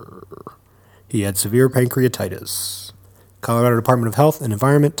failure. He had severe pancreatitis. Colorado Department of Health and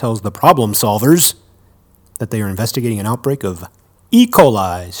Environment tells the problem solvers that they are investigating an outbreak of E.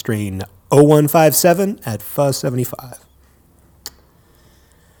 coli strain 0157 at Fuzz75.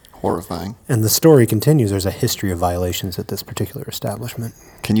 Horrifying. And the story continues. There's a history of violations at this particular establishment.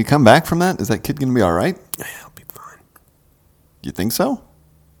 Can you come back from that? Is that kid going to be all right? Yeah, I'll be fine. You think so?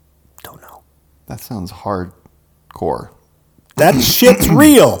 Don't know. That sounds hardcore. That shit's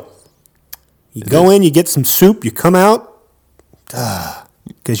real. You go in, you get some soup, you come out,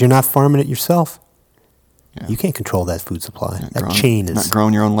 because you're not farming it yourself. Yeah. You can't control that food supply. Not That growing- chain Not is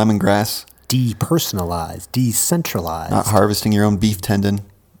growing your own lemongrass. depersonalized, decentralized. Not harvesting your own beef tendon.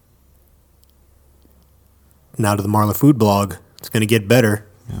 Now to the Marla Food Blog. It's going to get better.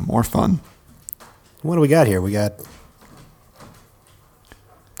 Yeah, more fun. What do we got here? We got...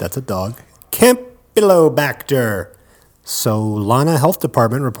 That's a dog. Campylobacter. Solana Health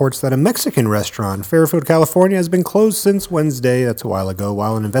Department reports that a Mexican restaurant in Fairfield, California has been closed since Wednesday, that's a while ago,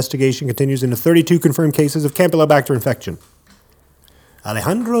 while an investigation continues into 32 confirmed cases of Campylobacter infection.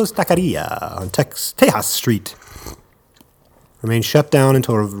 Alejandro's Taqueria on Tejas Street remains shut down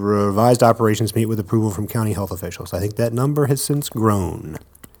until revised operations meet with approval from county health officials. I think that number has since grown.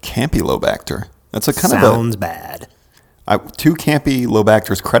 Campylobacter. That's a kind Sounds bad. to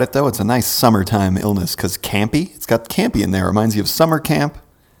Campylobacter's credit, though, it's a nice summertime illness because campy, it's got campy in there. Reminds you of summer camp.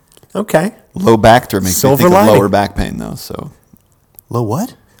 Okay. Lobacter makes Silver me think lining. of lower back pain, though. So Low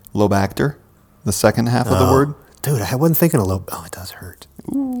what? Lobacter, the second half of the word. Dude, I wasn't thinking of low. Oh, it does hurt.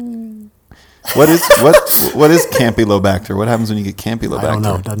 What is Campylobacter? What happens when you get Campylobacter? I don't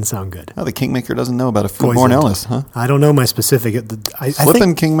know. It doesn't sound good. Oh, the Kingmaker doesn't know about a foodborne Poisoned. illness, huh? I don't know my specific. I Flippin'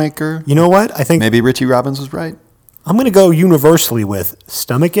 think, Kingmaker. you know what? I think Maybe Richie Robbins was right. I'm going to go universally with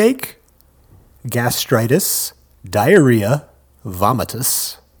stomach ache, gastritis, diarrhea,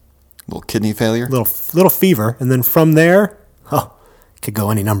 vomitus, Little kidney failure. little fever, and then from there, it could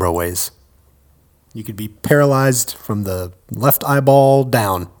go any number of ways. You could be paralyzed from the left eyeball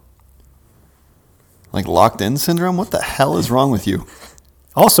down. Like locked-in syndrome? What the hell is wrong with you?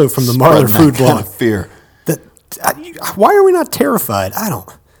 Also from the Spreading Marler that Food kind Blog. of fear. Why are we not terrified? I don't.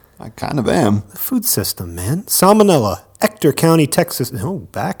 I kind of am. The food system, man. Salmonella, Ector County, Texas. No,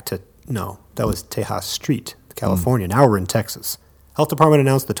 that was Tejas Street, California. Now we're in Texas. Health Department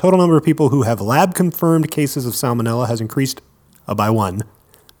announced the total number of people who have lab-confirmed cases of salmonella has increased by 1,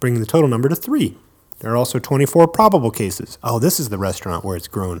 bringing the total number to 3. There are also 24 probable cases. Oh, this is the restaurant where it's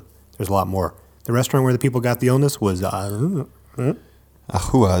grown. There's a lot more. The restaurant where the people got the illness was Ajuas.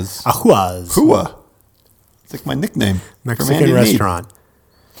 Ajuas. Hua. It's like my nickname. from Mexican Andy Mead. restaurant.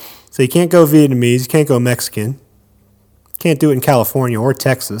 So you can't go Vietnamese, you can't go Mexican. Can't do it in California or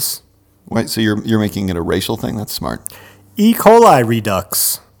Texas. Wait, so you're making it a racial thing? That's smart. E. coli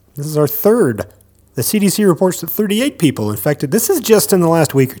redux. This is our third. The CDC reports that 38 people infected. This is just in the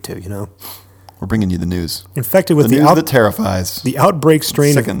last week or two, you know. We're bringing you the news. Infected with The the, news that terrifies. the outbreak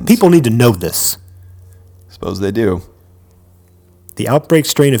strain of... Sickens. People need to know this. Suppose they do. The outbreak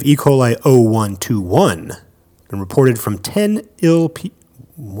strain of E. coli 0121 been reported from 10 ill people.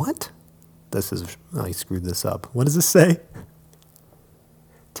 What? This is... I screwed this up. What does this say?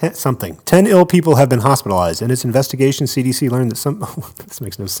 10 ill people have been hospitalized. In its investigation, CDC learned that some... this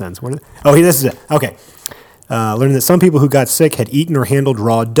makes no sense. This is it. Okay. Learned that some people who got sick had eaten or handled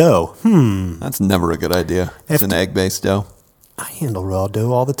raw dough. That's never a good idea. It's an egg-based dough. I handle raw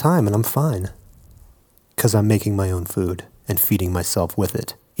dough all the time, and I'm fine. Because I'm making my own food and feeding myself with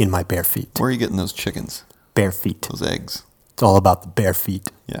it in my bare feet. Where are you getting those chickens? Bare feet. Those eggs? It's all about the bare feet.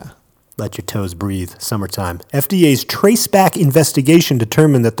 Yeah. Let your toes breathe. Summertime. FDA's traceback investigation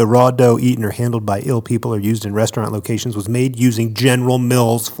determined that the raw dough eaten or handled by ill people or used in restaurant locations was made using General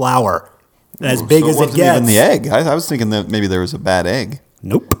Mills flour. As big So as it wasn't gets. even the egg. I was thinking that maybe there was a bad egg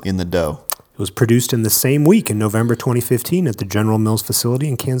Nope. in the dough. It was produced in the same week in November 2015 at the General Mills facility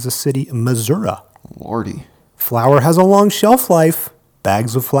in Kansas City, Missouri. Lordy. Flour has a long shelf life.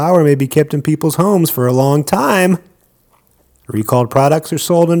 Bags of flour may be kept in people's homes for a long time. Recalled products are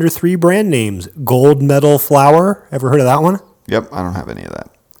sold under 3 brand names. Gold Medal Flour. Ever heard of that one? Yep, I don't have any of that.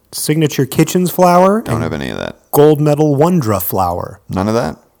 Signature Kitchens Flour. Don't and have any of that. Gold Medal Wondra Flour. None of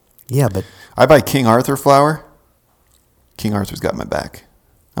that? Yeah, but I buy King Arthur flour. King Arthur's got my back.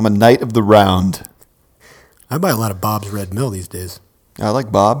 I'm a knight of the round. I buy a lot of Bob's Red Mill these days. I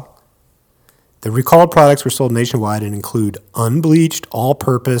like Bob. The recalled products were sold nationwide and include unbleached,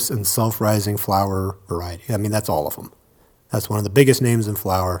 all-purpose, and self-rising flour variety. I mean, that's all of them. That's one of the biggest names in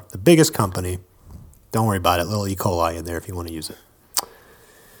flour, the biggest company. Don't worry about it. Little E. coli in there if you want to use it.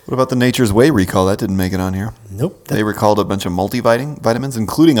 What about the Nature's Way recall? That didn't make it on here. Nope. They recalled a bunch of multivitamins,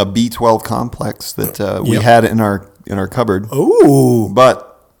 including a B12 complex that we Yep. had in our cupboard, Ooh. but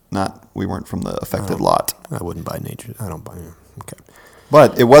we weren't from the affected lot. I wouldn't buy nature. I don't buy it. Okay.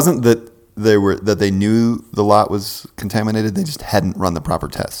 But it wasn't that they knew the lot was contaminated. They just hadn't run the proper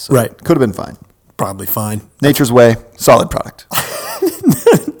tests. So Right. Could have been fine. Probably fine. Nature's Way, solid product.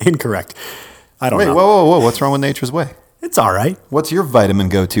 Incorrect. I don't Wait, know. whoa. What's wrong with Nature's Way? It's all right. What's your vitamin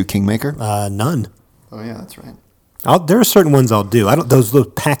go-to, Kingmaker? None. Oh, yeah, that's right. There are certain ones I'll do. I don't those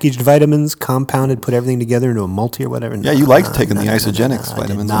packaged vitamins, compounded, put everything together into a multi or whatever. Yeah, you liked taking the Isogenics I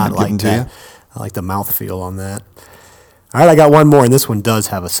vitamins did not when they're given like to that. you. I like the mouthfeel on that. All right, I got one more, and this one does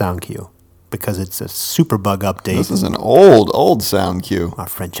have a sound cue because it's a Superbug update. This is an old sound cue. Our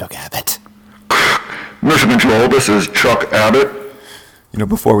friend Chuck Abbott. Mission Control, this is Chuck Abbott. You know,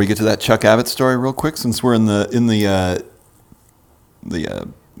 before we get to that Chuck Abbott story, real quick, since we're in the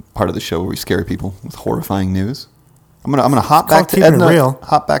part of the show where we scare people with horrifying news, I'm gonna hop back to keeping it Edna. real.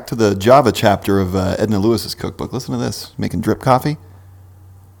 Hop back to the Java chapter of Edna Lewis's cookbook. Listen to this: making drip coffee.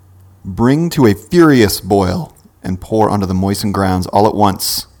 Bring to a furious boil and pour onto the moistened grounds all at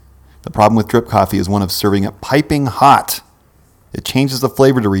once. The problem with drip coffee is one of serving it piping hot. It changes the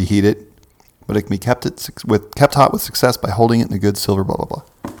flavor to reheat it, but it can be kept hot with success by holding it in a good silver blah, blah,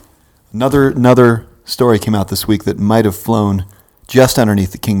 blah. Another story came out this week that might have flown just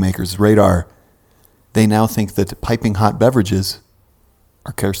underneath the Kingmaker's radar. They now think that piping hot beverages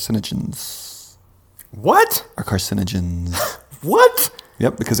are carcinogens. What? Are carcinogens. What?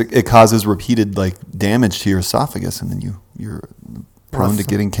 Yep, because it causes repeated damage to your esophagus, and then you're prone to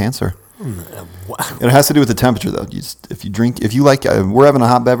getting cancer. It has to do with the temperature, though. If you like, we're having a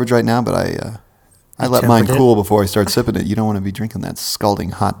hot beverage right now, but I let mine tempered it? cool before I start sipping it. You don't want to be drinking that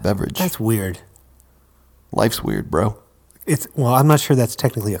scalding hot beverage. That's weird. Life's weird, bro. I'm not sure that's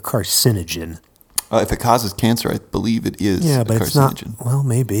technically a carcinogen. If it causes cancer, I believe it is Yeah, a but it's not. carcinogen. Well,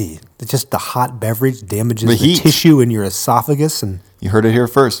 maybe. It's just the hot beverage damages The the heat. tissue in your esophagus, and You heard it here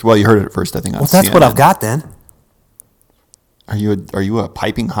first. Well, you heard it first, I think, on that's CNN. what I've got then. Are you a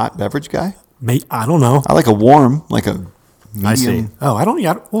piping hot beverage guy? I don't know. I like a warm, like a medium. I see. Oh, I don't.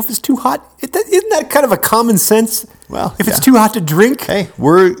 Yeah. Well, if it's too hot, isn't that kind of a common sense? Well, if it's yeah. too hot to drink, Hey,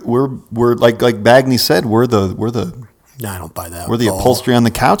 we're like Bagney said, we're the no, I don't buy that. We're the at all. upholstery on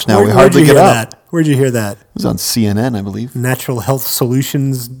the couch now. Where'd we hardly you get hear up. that? Where'd you hear that? It was on CNN, I believe. Natural Health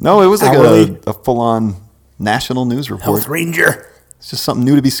Solutions. No, it was like hourly a full-on national news report. Health Ranger. It's just something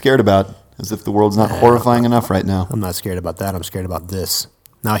new to be scared about, as if the world's not horrifying enough right now. I'm not scared about that. I'm scared about this.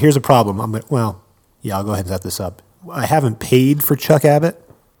 Now, here's a problem. I'll go ahead and set this up. I haven't paid for Chuck Abbott,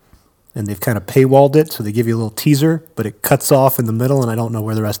 and they've kind of paywalled it, so they give you a little teaser, but it cuts off in the middle, and I don't know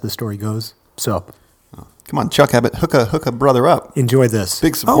where the rest of the story goes. So Come on, Chuck Abbott, hook a brother up. enjoy this.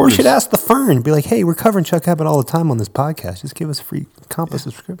 Big Oh, we supporters. should ask the Fern. Be like, hey, we're covering Chuck Abbott all the time on this podcast. Just give us a free Compass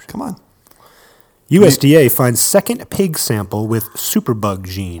subscription. Come on. USDA finds second pig sample with superbug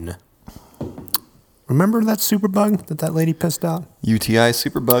gene. Remember that superbug that lady pissed out? UTI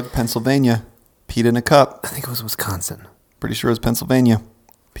Superbug, Pennsylvania. Peed in a cup. I think it was Wisconsin. Pretty sure it was Pennsylvania.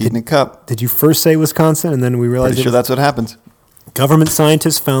 Peed in a cup. Did you first say Wisconsin and then we realized Pretty sure that's what happened. Government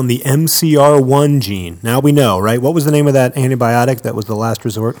scientists found the MCR1 gene. Now we know, right? What was the name of that antibiotic that was the last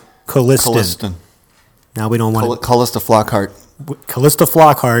resort? Colistin. Colistin. Now we don't want Callista Flockhart. Callista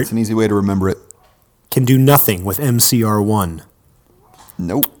Flockhart It's an easy way to remember it. can do nothing with MCR1,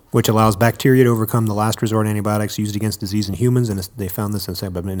 Nope. which allows bacteria to overcome the last resort antibiotics used against disease in humans. And they found this in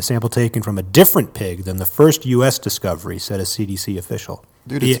a sample taken from a different pig than the first U.S. discovery, said a CDC official.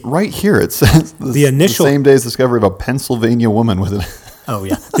 Dude, it's right here. It says the initial- same day's discovery of a Pennsylvania woman with it. Oh,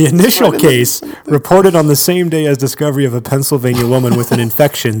 yeah. The initial case reported on the same day as discovery of a Pennsylvania woman with an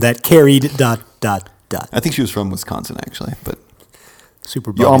infection that carried ... I think she was from Wisconsin, actually, but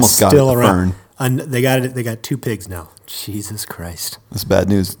Superbug You almost is got still it, the around. Fern. And they got it. They got two pigs now. Jesus Christ. that's bad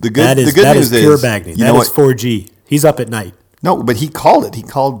news. The That good is news pure is Bagney. you That know is what? 4G. He's up at night. No, but he called it. He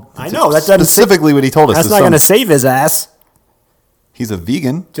called. I know. That doesn't specifically what he told us. That's is not going to some- save his ass He's a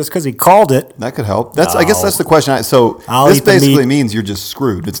vegan. just because he called it. That could help. I guess that's the question. So I'll this eat the basically meat. means you're just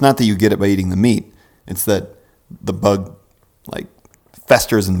screwed. It's not that you get it by eating the meat. It's that the bug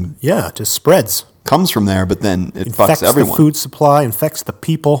festers and Yeah, it just spreads. comes from there, but then it Infects fucks everyone. the food supply, infects the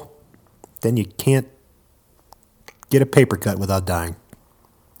people. Then you can't get a paper cut without dying.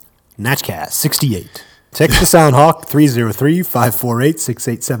 Natchcast 68. Text the Soundhawk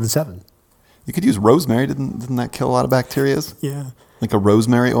 303-548-6877. You could use rosemary. Didn't that kill a lot of bacteria? Yeah. Like a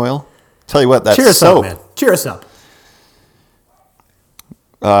rosemary oil. Tell you what, that's Cheer us soap. up, man. Cheer us up.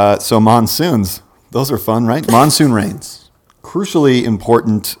 So monsoons, those are fun, right? Monsoon rains, crucially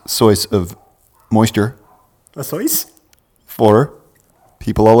important source of moisture A sois? for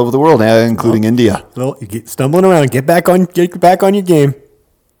people all over the world, including India. Well, you get stumbling around. Get back on your game.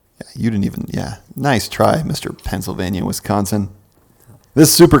 You didn't even, nice try, Mr. Pennsylvania, Wisconsin.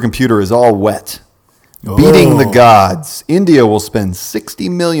 This supercomputer is all wet. Beating the gods. India will spend $60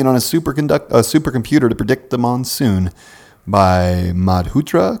 million on a supercomputer to predict the monsoon by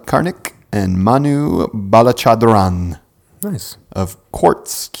Madhutra Karnik and Manu Balachandran Nice. of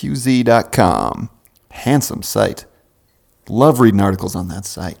quartzqz.com. Handsome site. Love reading articles on that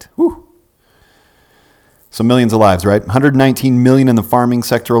site. Whew. So millions of lives, right? 119 million in the farming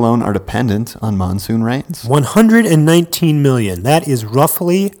sector alone are dependent on monsoon rains. 119 million. That is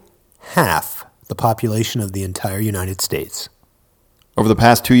roughly half the population of the entire United States. Over the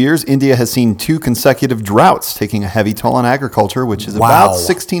past 2 years, India has seen 2 consecutive droughts, taking a heavy toll on agriculture, which is about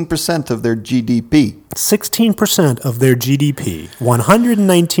 16% of their GDP. 16% of their GDP.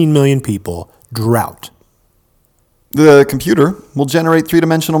 119 million people. Drought. The computer will generate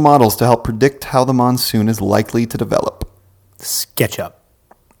 3-dimensional models to help predict how the monsoon is likely to develop. SketchUp.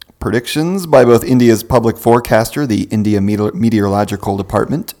 Predictions by both India's public forecaster, the India Meteorological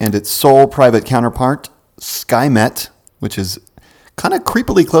Department, and its sole private counterpart, SkyMet, which is kind of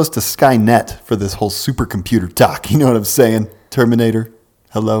creepily close to Skynet for this whole supercomputer talk. You know what I'm saying? Terminator,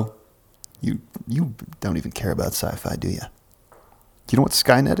 hello? You don't even care about sci-fi, do you? Do you know what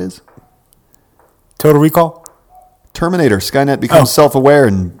Skynet is? Total Recall? Terminator. Skynet becomes self-aware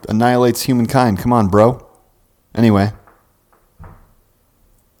and annihilates humankind. Come on, bro. Anyway.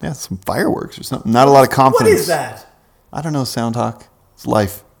 Yeah, some fireworks or something. Not a lot of confidence. What is that? I don't know, Soundhawk. It's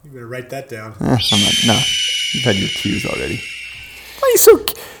life. You better write that down. I'm not. No. You've had your cues already. Why are you so...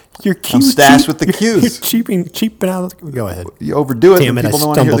 Your cue I'm stashed cheap- with the you're- cues. You're cheaping out. Go ahead. You overdo it, Damn and it, I people don't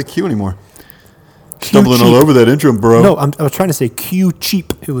want to hear the stumbled. cue anymore. Cue Stumbling all cheap. over that intro, bro. No, I was trying to say cue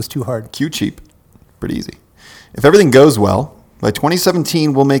cheap. It was too hard. Cue cheap. Pretty easy. If everything goes well, by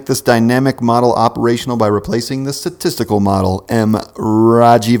 2017, we'll make this dynamic model operational by replacing the statistical model, M.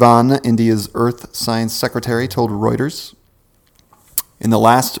 Rajivan, India's Earth Science Secretary, told Reuters. In the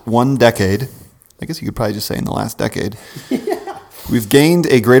last 1 decade, I guess you could probably just say in the last decade, we've gained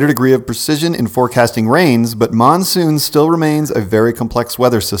a greater degree of precision in forecasting rains, but monsoon still remains a very complex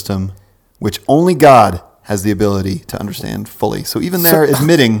weather system, which only God has the ability to understand fully. So even they're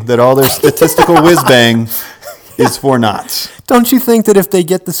admitting that all their statistical whiz-bang is for naught. Don't you think that if they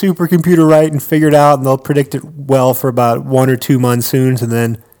get the supercomputer right and figured out and they'll predict it well for about 1 or 2 monsoons and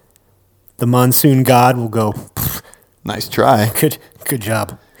then the monsoon god will go, Nice try. good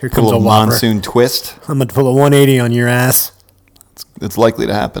job. Here Put a comes a little whopper. monsoon twist. I'm going to pull a 180 on your ass. It's likely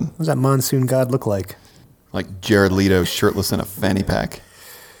to happen. What does that monsoon god look like? Like Jared Leto shirtless in a fanny pack.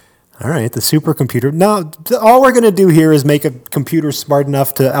 All right, the supercomputer. No, all we're going to do here is make a computer smart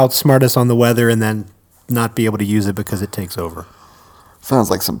enough to outsmart us on the weather and then not be able to use it because it takes over. Sounds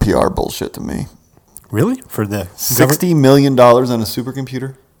like some PR bullshit to me. Really? For the $60 million on a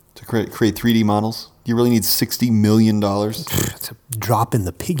supercomputer to create 3D models? You really need $60 million? It's a drop in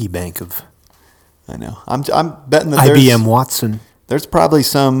the piggy bank of I know. I'm betting that IBM Watson. there's probably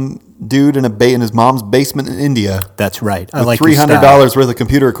some dude in his mom's basement in India That's right. I with like your $300 style. worth of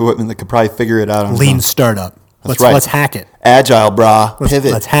computer equipment that could probably figure it out on his Lean own. startup. That's Let's right. hack it. Agile, brah.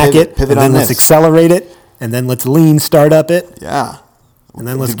 Let's hack it. Pivot and on then this. let's accelerate it. And then let's lean startup it. Yeah. And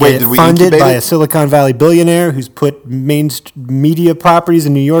then let's Wait, get did it we funded incubate by it? a Silicon Valley billionaire who's put media properties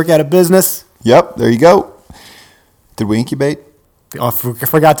in New York out of business. Yep, there you go. Did we incubate? Oh, I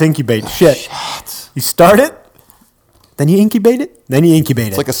forgot to incubate. Shit. You start it, then you incubate it, then you incubate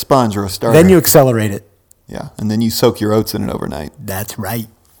It's it. like a sponge or a starter. Then you accelerate it. Yeah, and then you soak your oats in it overnight. That's right.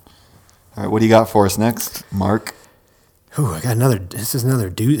 All right, what do you got for us next, Mark? Ooh, I got another. This is another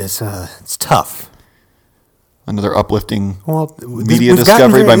dude. It's tough. Another uplifting Well, media we've gotten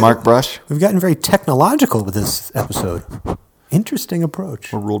discovery by very- Mark Brush. We've gotten very technological with this episode. Interesting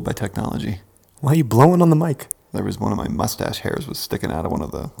approach. We're ruled by technology. Why are you blowing on the mic? There was one of my mustache hairs was sticking out of one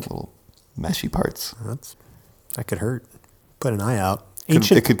of the little meshy parts. That could hurt. Put an eye out.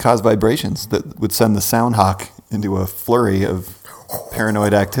 It could cause vibrations that would send the sound hawk into a flurry of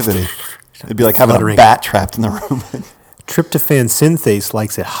paranoid activity. It'd be like having Fluttering. a bat trapped in the room. Tryptophan synthase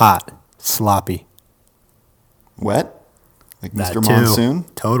likes it hot, sloppy. Wet? Like That Mr. too. Monsoon?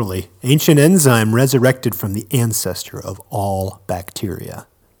 Totally. Ancient enzyme resurrected from the ancestor of all bacteria.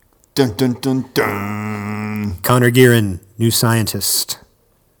 Dun, dun, dun, dun. Connor Gearin, new scientist.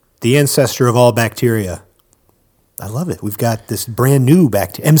 The ancestor of all bacteria. I love it. We've got this brand new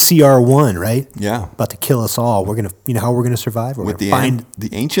bacteria, MCR1, right? Yeah. About to kill us all. We're gonna, you know how we're gonna survive? We're With gonna the find the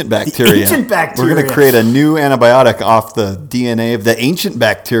ancient bacteria. ancient bacteria. We're going to create a new antibiotic off the DNA of the ancient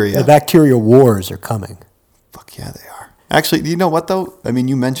bacteria. the bacteria wars are coming. Fuck yeah, they are. Actually, you know what, though? I mean,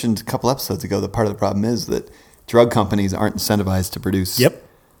 you mentioned a couple episodes ago that part of the problem is that drug companies aren't incentivized to produce Yep.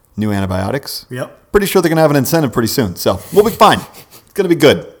 new antibiotics. Yep. Pretty sure they're going to have an incentive pretty soon. So we'll be fine. It's going to be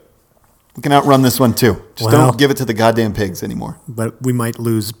good. We can outrun this one, too. Just Well- don't give it to the goddamn pigs anymore. But we might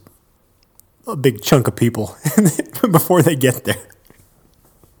lose a big chunk of people before they get there.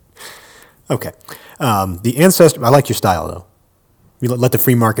 Okay. The ancestor, I like your style, though. You let the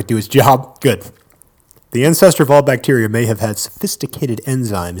free market do its job. Good. The ancestor of all bacteria may have had sophisticated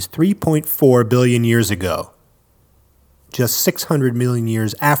enzymes 3.4 billion years ago, just 600 million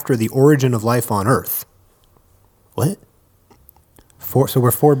years after the origin of life on Earth. What? So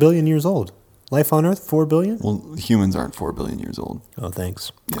we're 4 billion years old. Life on Earth, 4 billion? Well, humans aren't 4 billion years old. Oh,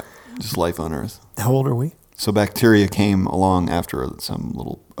 thanks. Yeah, just life on Earth. How old are we? So bacteria came along after some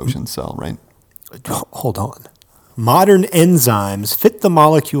little ocean cell, right? Hold on. Modern enzymes fit the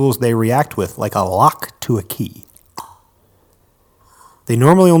molecules they react with like a lock to a key. They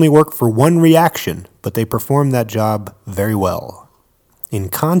normally only work for one reaction, but they perform that job very well. In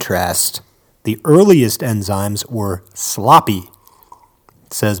contrast, the earliest enzymes were sloppy,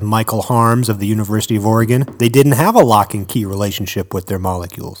 says Michael Harms of the University of Oregon. They didn't have a lock and key relationship with their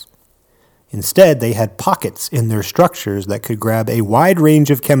molecules. Instead, they had pockets in their structures that could grab a wide range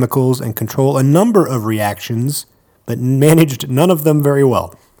of chemicals and control a number of reactions, but managed none of them very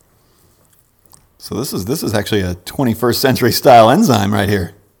well. So this is actually a 21st century style enzyme right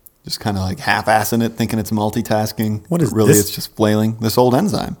here. Just kind of like half-assing it, thinking it's multitasking. What is but really this? it's just flailing. This old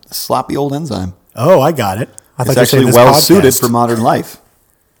enzyme, this sloppy old enzyme. Oh, I got it. I It's thought you were saying actually this well podcast. suited for modern life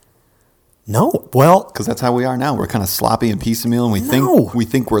No, well, because that's how we are now. We're kind of sloppy and piecemeal, and No. we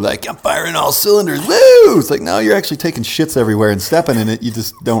think we're like, I'm firing all cylinders. Woo! It's like, no, you're actually taking shits everywhere and stepping in it. You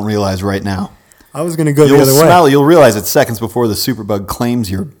just don't realize right now. I was going to go You'll the other smell way. it. You'll realize it seconds before the superbug claims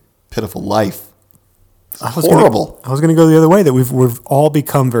your pitiful life. I was horrible. I was going to go the other way, that we've all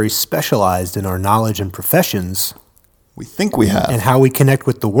become very specialized in our knowledge and professions We think we have. and how we connect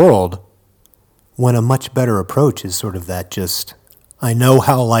with the world, when a much better approach is sort of that just, I know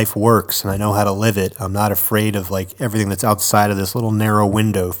how life works and I know how to live it. I'm not afraid of like everything that's outside of this little narrow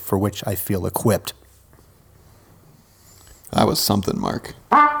window for which I feel equipped. That was something, Mark.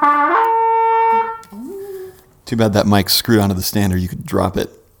 Too bad that mic's screwed onto the stand or you could drop it.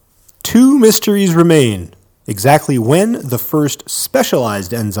 Two mysteries remain. Exactly when the first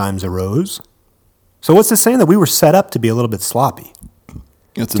specialized enzymes arose. So what's this saying? That we were set up to be a little bit sloppy?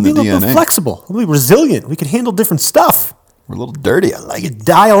 It's To in be the a little bit DNA. flexible, a little bit resilient. We could handle different stuff. We're a little dirty. I like it.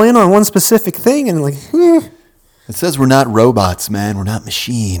 Dial in on one specific thing and like, It says we're not robots, man. We're not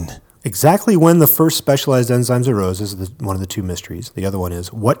machine. Exactly when the first specialized enzymes arose is one of the two mysteries. The other one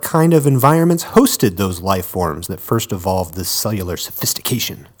is, what kind of environments hosted those life forms that first evolved this cellular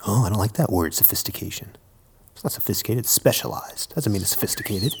sophistication? Oh, I don't like that word, sophistication. It's not sophisticated, it's specialized. Doesn't mean it's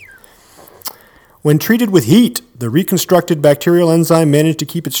sophisticated. When treated with heat, the reconstructed bacterial enzyme managed to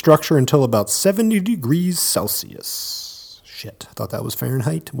keep its structure until about 70 degrees Celsius. Shit, I thought that was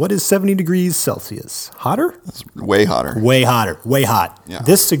Fahrenheit. What is 70 degrees Celsius? Hotter? It's way hotter. Way hotter, way hot. Yeah.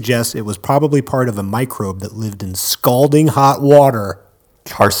 This suggests it was probably part of a microbe that lived in scalding hot water.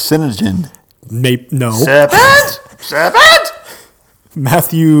 Carcinogen. No. Serpent!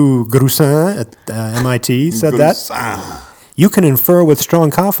 Matthew Groussin at MIT said that. You can infer with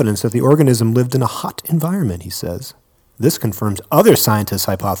strong confidence that the organism lived in a hot environment, he says. This confirms other scientists'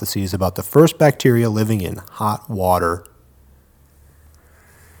 hypotheses about the first bacteria living in hot water.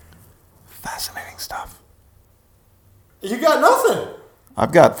 Fascinating stuff. You got nothing.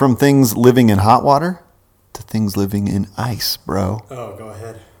 I've got from things living in hot water to things living in ice, bro. Oh, go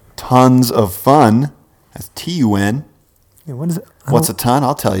ahead. Tons of fun. That's TUN. Yeah, what is it? What's a ton?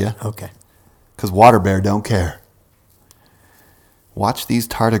 I'll tell you. Okay. Because water bear don't care. Watch these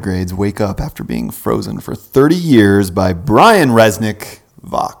tardigrades wake up after being frozen for 30 years by Brian Resnick,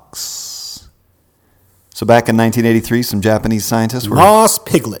 Vox. So back in 1983, some Japanese scientists were... Moss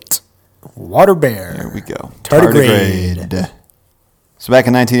piglet. Water bear. There we go. Tardigrade. So back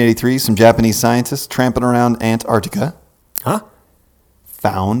in 1983, some Japanese scientists tramping around Antarctica Huh?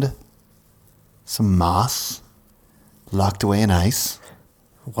 found some moss locked away in ice.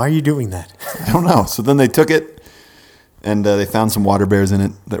 Why are you doing that? I don't know. So then they took it and they found some water bears in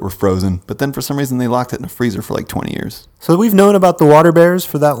it that were frozen. But then for some reason they locked it in a freezer for like 20 years. So we've known about the water bears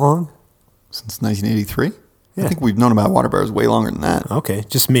for that long? Since 1983? Yeah. I think we've known about water bears way longer than that. Okay,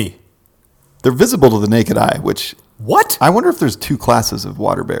 just me. They're visible to the naked eye, which What? I wonder if there's two classes of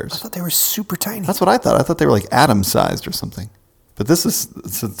water I bears. thought they were super tiny. That's what I thought. I thought they were like atom-sized or something. But this is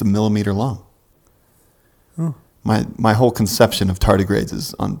it's a millimeter long. My whole conception of tardigrades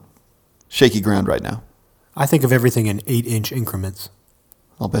is on shaky ground right now. I think of everything in 8-inch increments.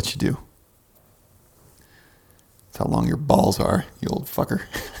 I'll bet you do. That's how long your balls are, you old fucker.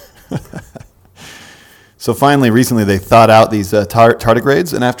 So finally, recently, they thawed out these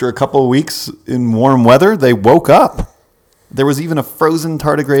tardigrades, and after a couple of weeks in warm weather, they woke up. There was even a frozen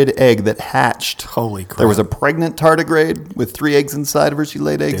tardigrade egg that hatched. Holy crap. There was a pregnant tardigrade with 3 eggs inside of her. She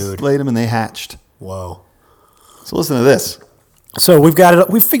laid eggs, Dude. laid them, and they hatched. Whoa. So listen to this. So we've got it.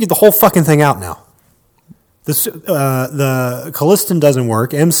 We've figured the whole fucking thing out now. This, the Callistin doesn't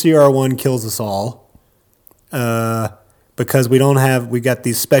work. MCR1 kills us all. Because we got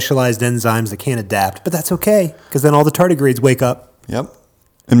these specialized enzymes that can't adapt. But that's okay, because then all the tardigrades wake up. Yep.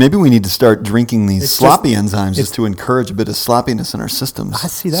 And maybe we need to start drinking these It's sloppy just- enzymes it's- just to encourage a bit of sloppiness in our systems. I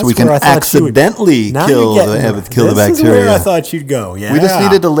see. That's so we can where I thought you would- accidentally Now kill you're the getting there. This is bacteria. where I thought you'd go. Yeah. We just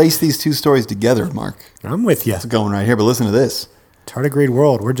needed to lace these 2 stories together, Mark. I'm with you. It's going right here, but listen to this. Tardigrade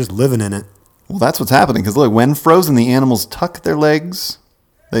world. We're just living in it. Well, that's what's happening. Because look, when frozen, the animals tuck their legs.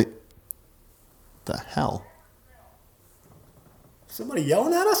 The hell? Somebody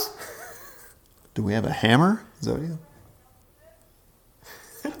yelling at us? Do we have a hammer? Is that what you?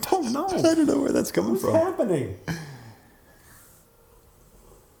 I don't know. I don't know where that's coming What's from. happening?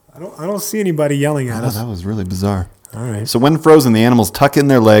 I don't see anybody yelling at Oh, us. that was really bizarre. All right. So when frozen, the animals tuck in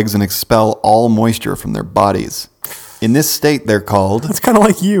their legs and expel all moisture from their bodies. In this state, they're called It's kind of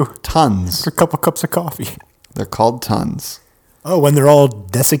like you. tons. A couple cups of coffee. They're called tons. Oh, when they're all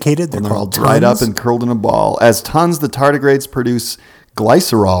desiccated, When they're they're all called dried up tons? and curled in a ball. As tons, the tardigrades produce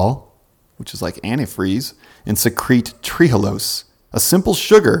glycerol, which is like antifreeze, and secrete trehalose, a simple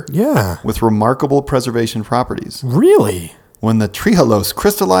sugar Yeah. with remarkable preservation properties. Really? When the trehalose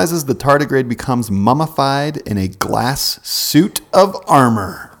crystallizes, the tardigrade becomes mummified in a glass suit of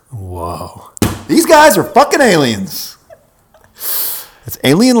armor. Whoa. These guys are fucking aliens. It's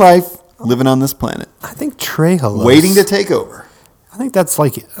alien life living on this planet, I think trehalose. waiting to take over. I think that's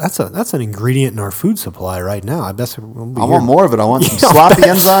an ingredient in our food supply right now. I bet we'll be I here. want more of it. I want some Yeah, sloppy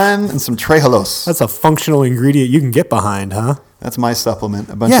that's- enzyme and some trehalose. That's a functional ingredient you can get behind, huh? That's my supplement.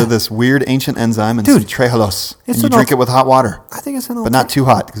 A bunch Yeah. of this weird ancient enzyme and Dude, some trehalose. it's And you an drink it with hot water. I think it's an But not too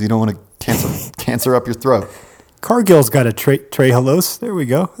hot because you don't want to cancer up your throat. Cargill's got a trehalose. There we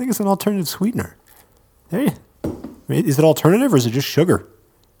go. I think it's an alternative sweetener. There you. Is it alternative or is it just sugar?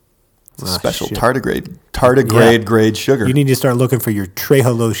 It's a Ah, special shit. tardigrade Yeah. grade sugar. You need to start looking for your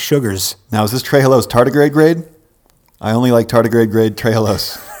trehalose sugars. Now, is this trehalose tardigrade grade? I only like tardigrade grade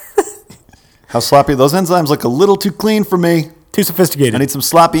trehalose. How sloppy. Those enzymes look a little too clean for me. Too sophisticated. I need some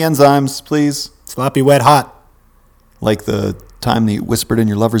sloppy enzymes, please. Sloppy, wet, hot. Like the time that you whispered in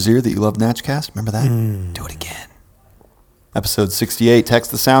your lover's ear that you loved Natchcast. Remember that? Do it again. Episode 68.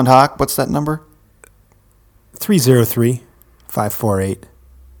 Text the Soundhawk. What's that number?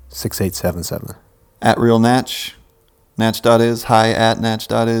 303-548-6877. At Real Natch. Natch.is. Hi at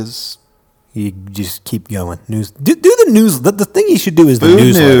Natch.is. You just keep going. News. Do the news. The thing you should do is the Food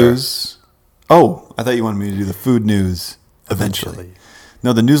newsletter. news. Oh, I thought you wanted me to do the food news eventually.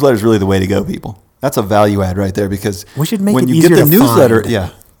 No, the newsletter is really the way to go, people. That's a value add right there because We should make when it you easier get the to newsletter, find. yeah,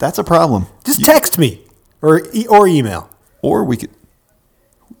 that's a problem. Just text me or email. Or we could.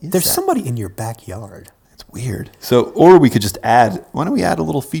 There's somebody in your backyard. It's weird. So, or we could just add. Why don't we add a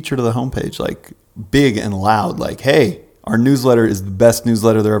little feature to the homepage, like big and loud, like, "Hey, our newsletter is the best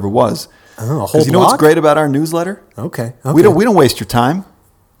newsletter there ever was." Oh, a whole Because you know what's block? great about our newsletter? Okay. We don't waste your time.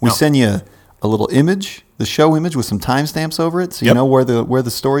 We No. send you a little image, the show image with some timestamps over it, so you Yep. know where the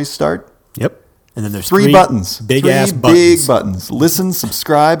stories start. Yep. And then there's Three buttons, big Three ass big buttons. buttons. Listen,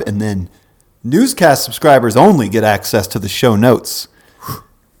 subscribe, and then newscast subscribers only get access to the show notes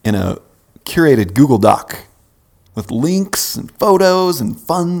in a curated Google Doc with links and photos and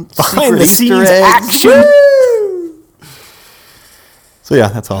fun Behind secret the Easter scenes eggs. action. Woo! So yeah,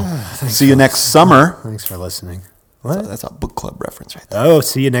 that's all. See you next summer. Thanks for listening. What? That's a book club reference right there. Oh,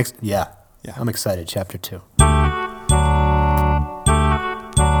 see you next. Yeah. Yeah. I'm excited. Chapter 2.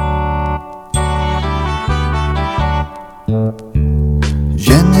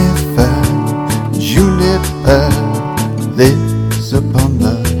 Jennifer Juniper lives upon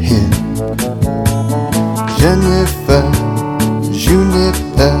the hill. Jennifer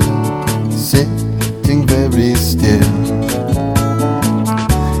Juniper sitting very still.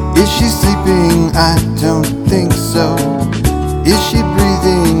 Is she sleeping? I don't think so. Is she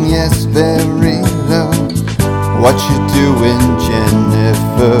breathing? Yes, very low. What you doing,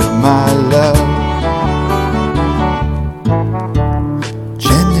 Jennifer, my love?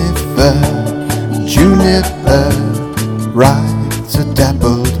 Jennifer Juniper rides a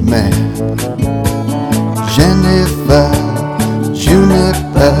dappled mare. Jennifer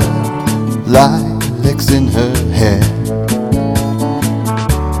Juniper, lilacs in her hair.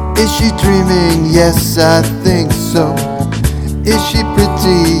 Is she dreaming? Yes, I think so. Is she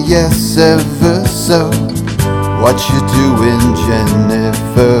pretty? Yes, ever so. What you doing,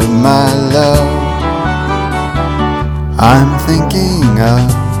 Jennifer, my love? I'm thinking of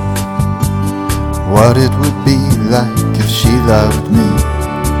what it would be like if she loved me.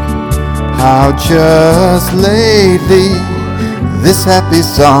 How just lately this happy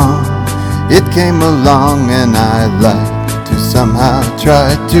song, it came along, and I'd like to somehow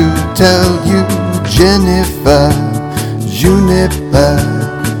try to tell you, Jennifer, Juniper,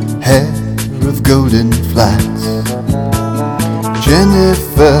 hair of golden flax.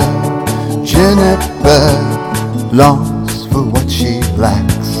 Jennifer, Jennifer longs for what she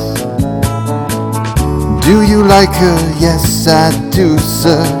lacks. Do you like her? Yes, I do,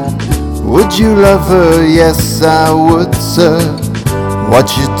 sir. Would you love her? Yes, I would, sir.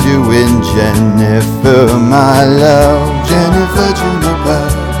 What you doing, Jennifer, my love? Jennifer, Juniper,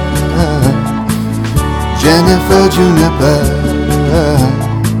 Jennifer, Juniper,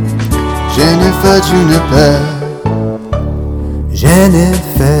 Jennifer, Juniper.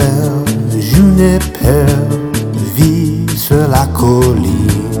 Jennifer, Juniper vit sur la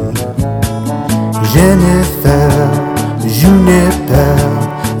colline. Jennifer, Juniper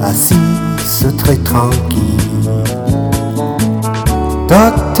assise très tranquille.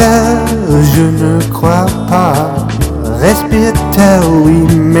 Docteur, je ne crois pas. Respire-t-elle, oui,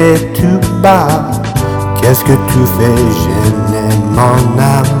 mais tout bas. Qu'est-ce que tu fais, Jenny, mon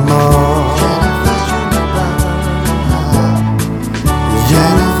amour?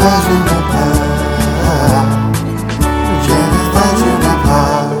 Jennifer, Juniper.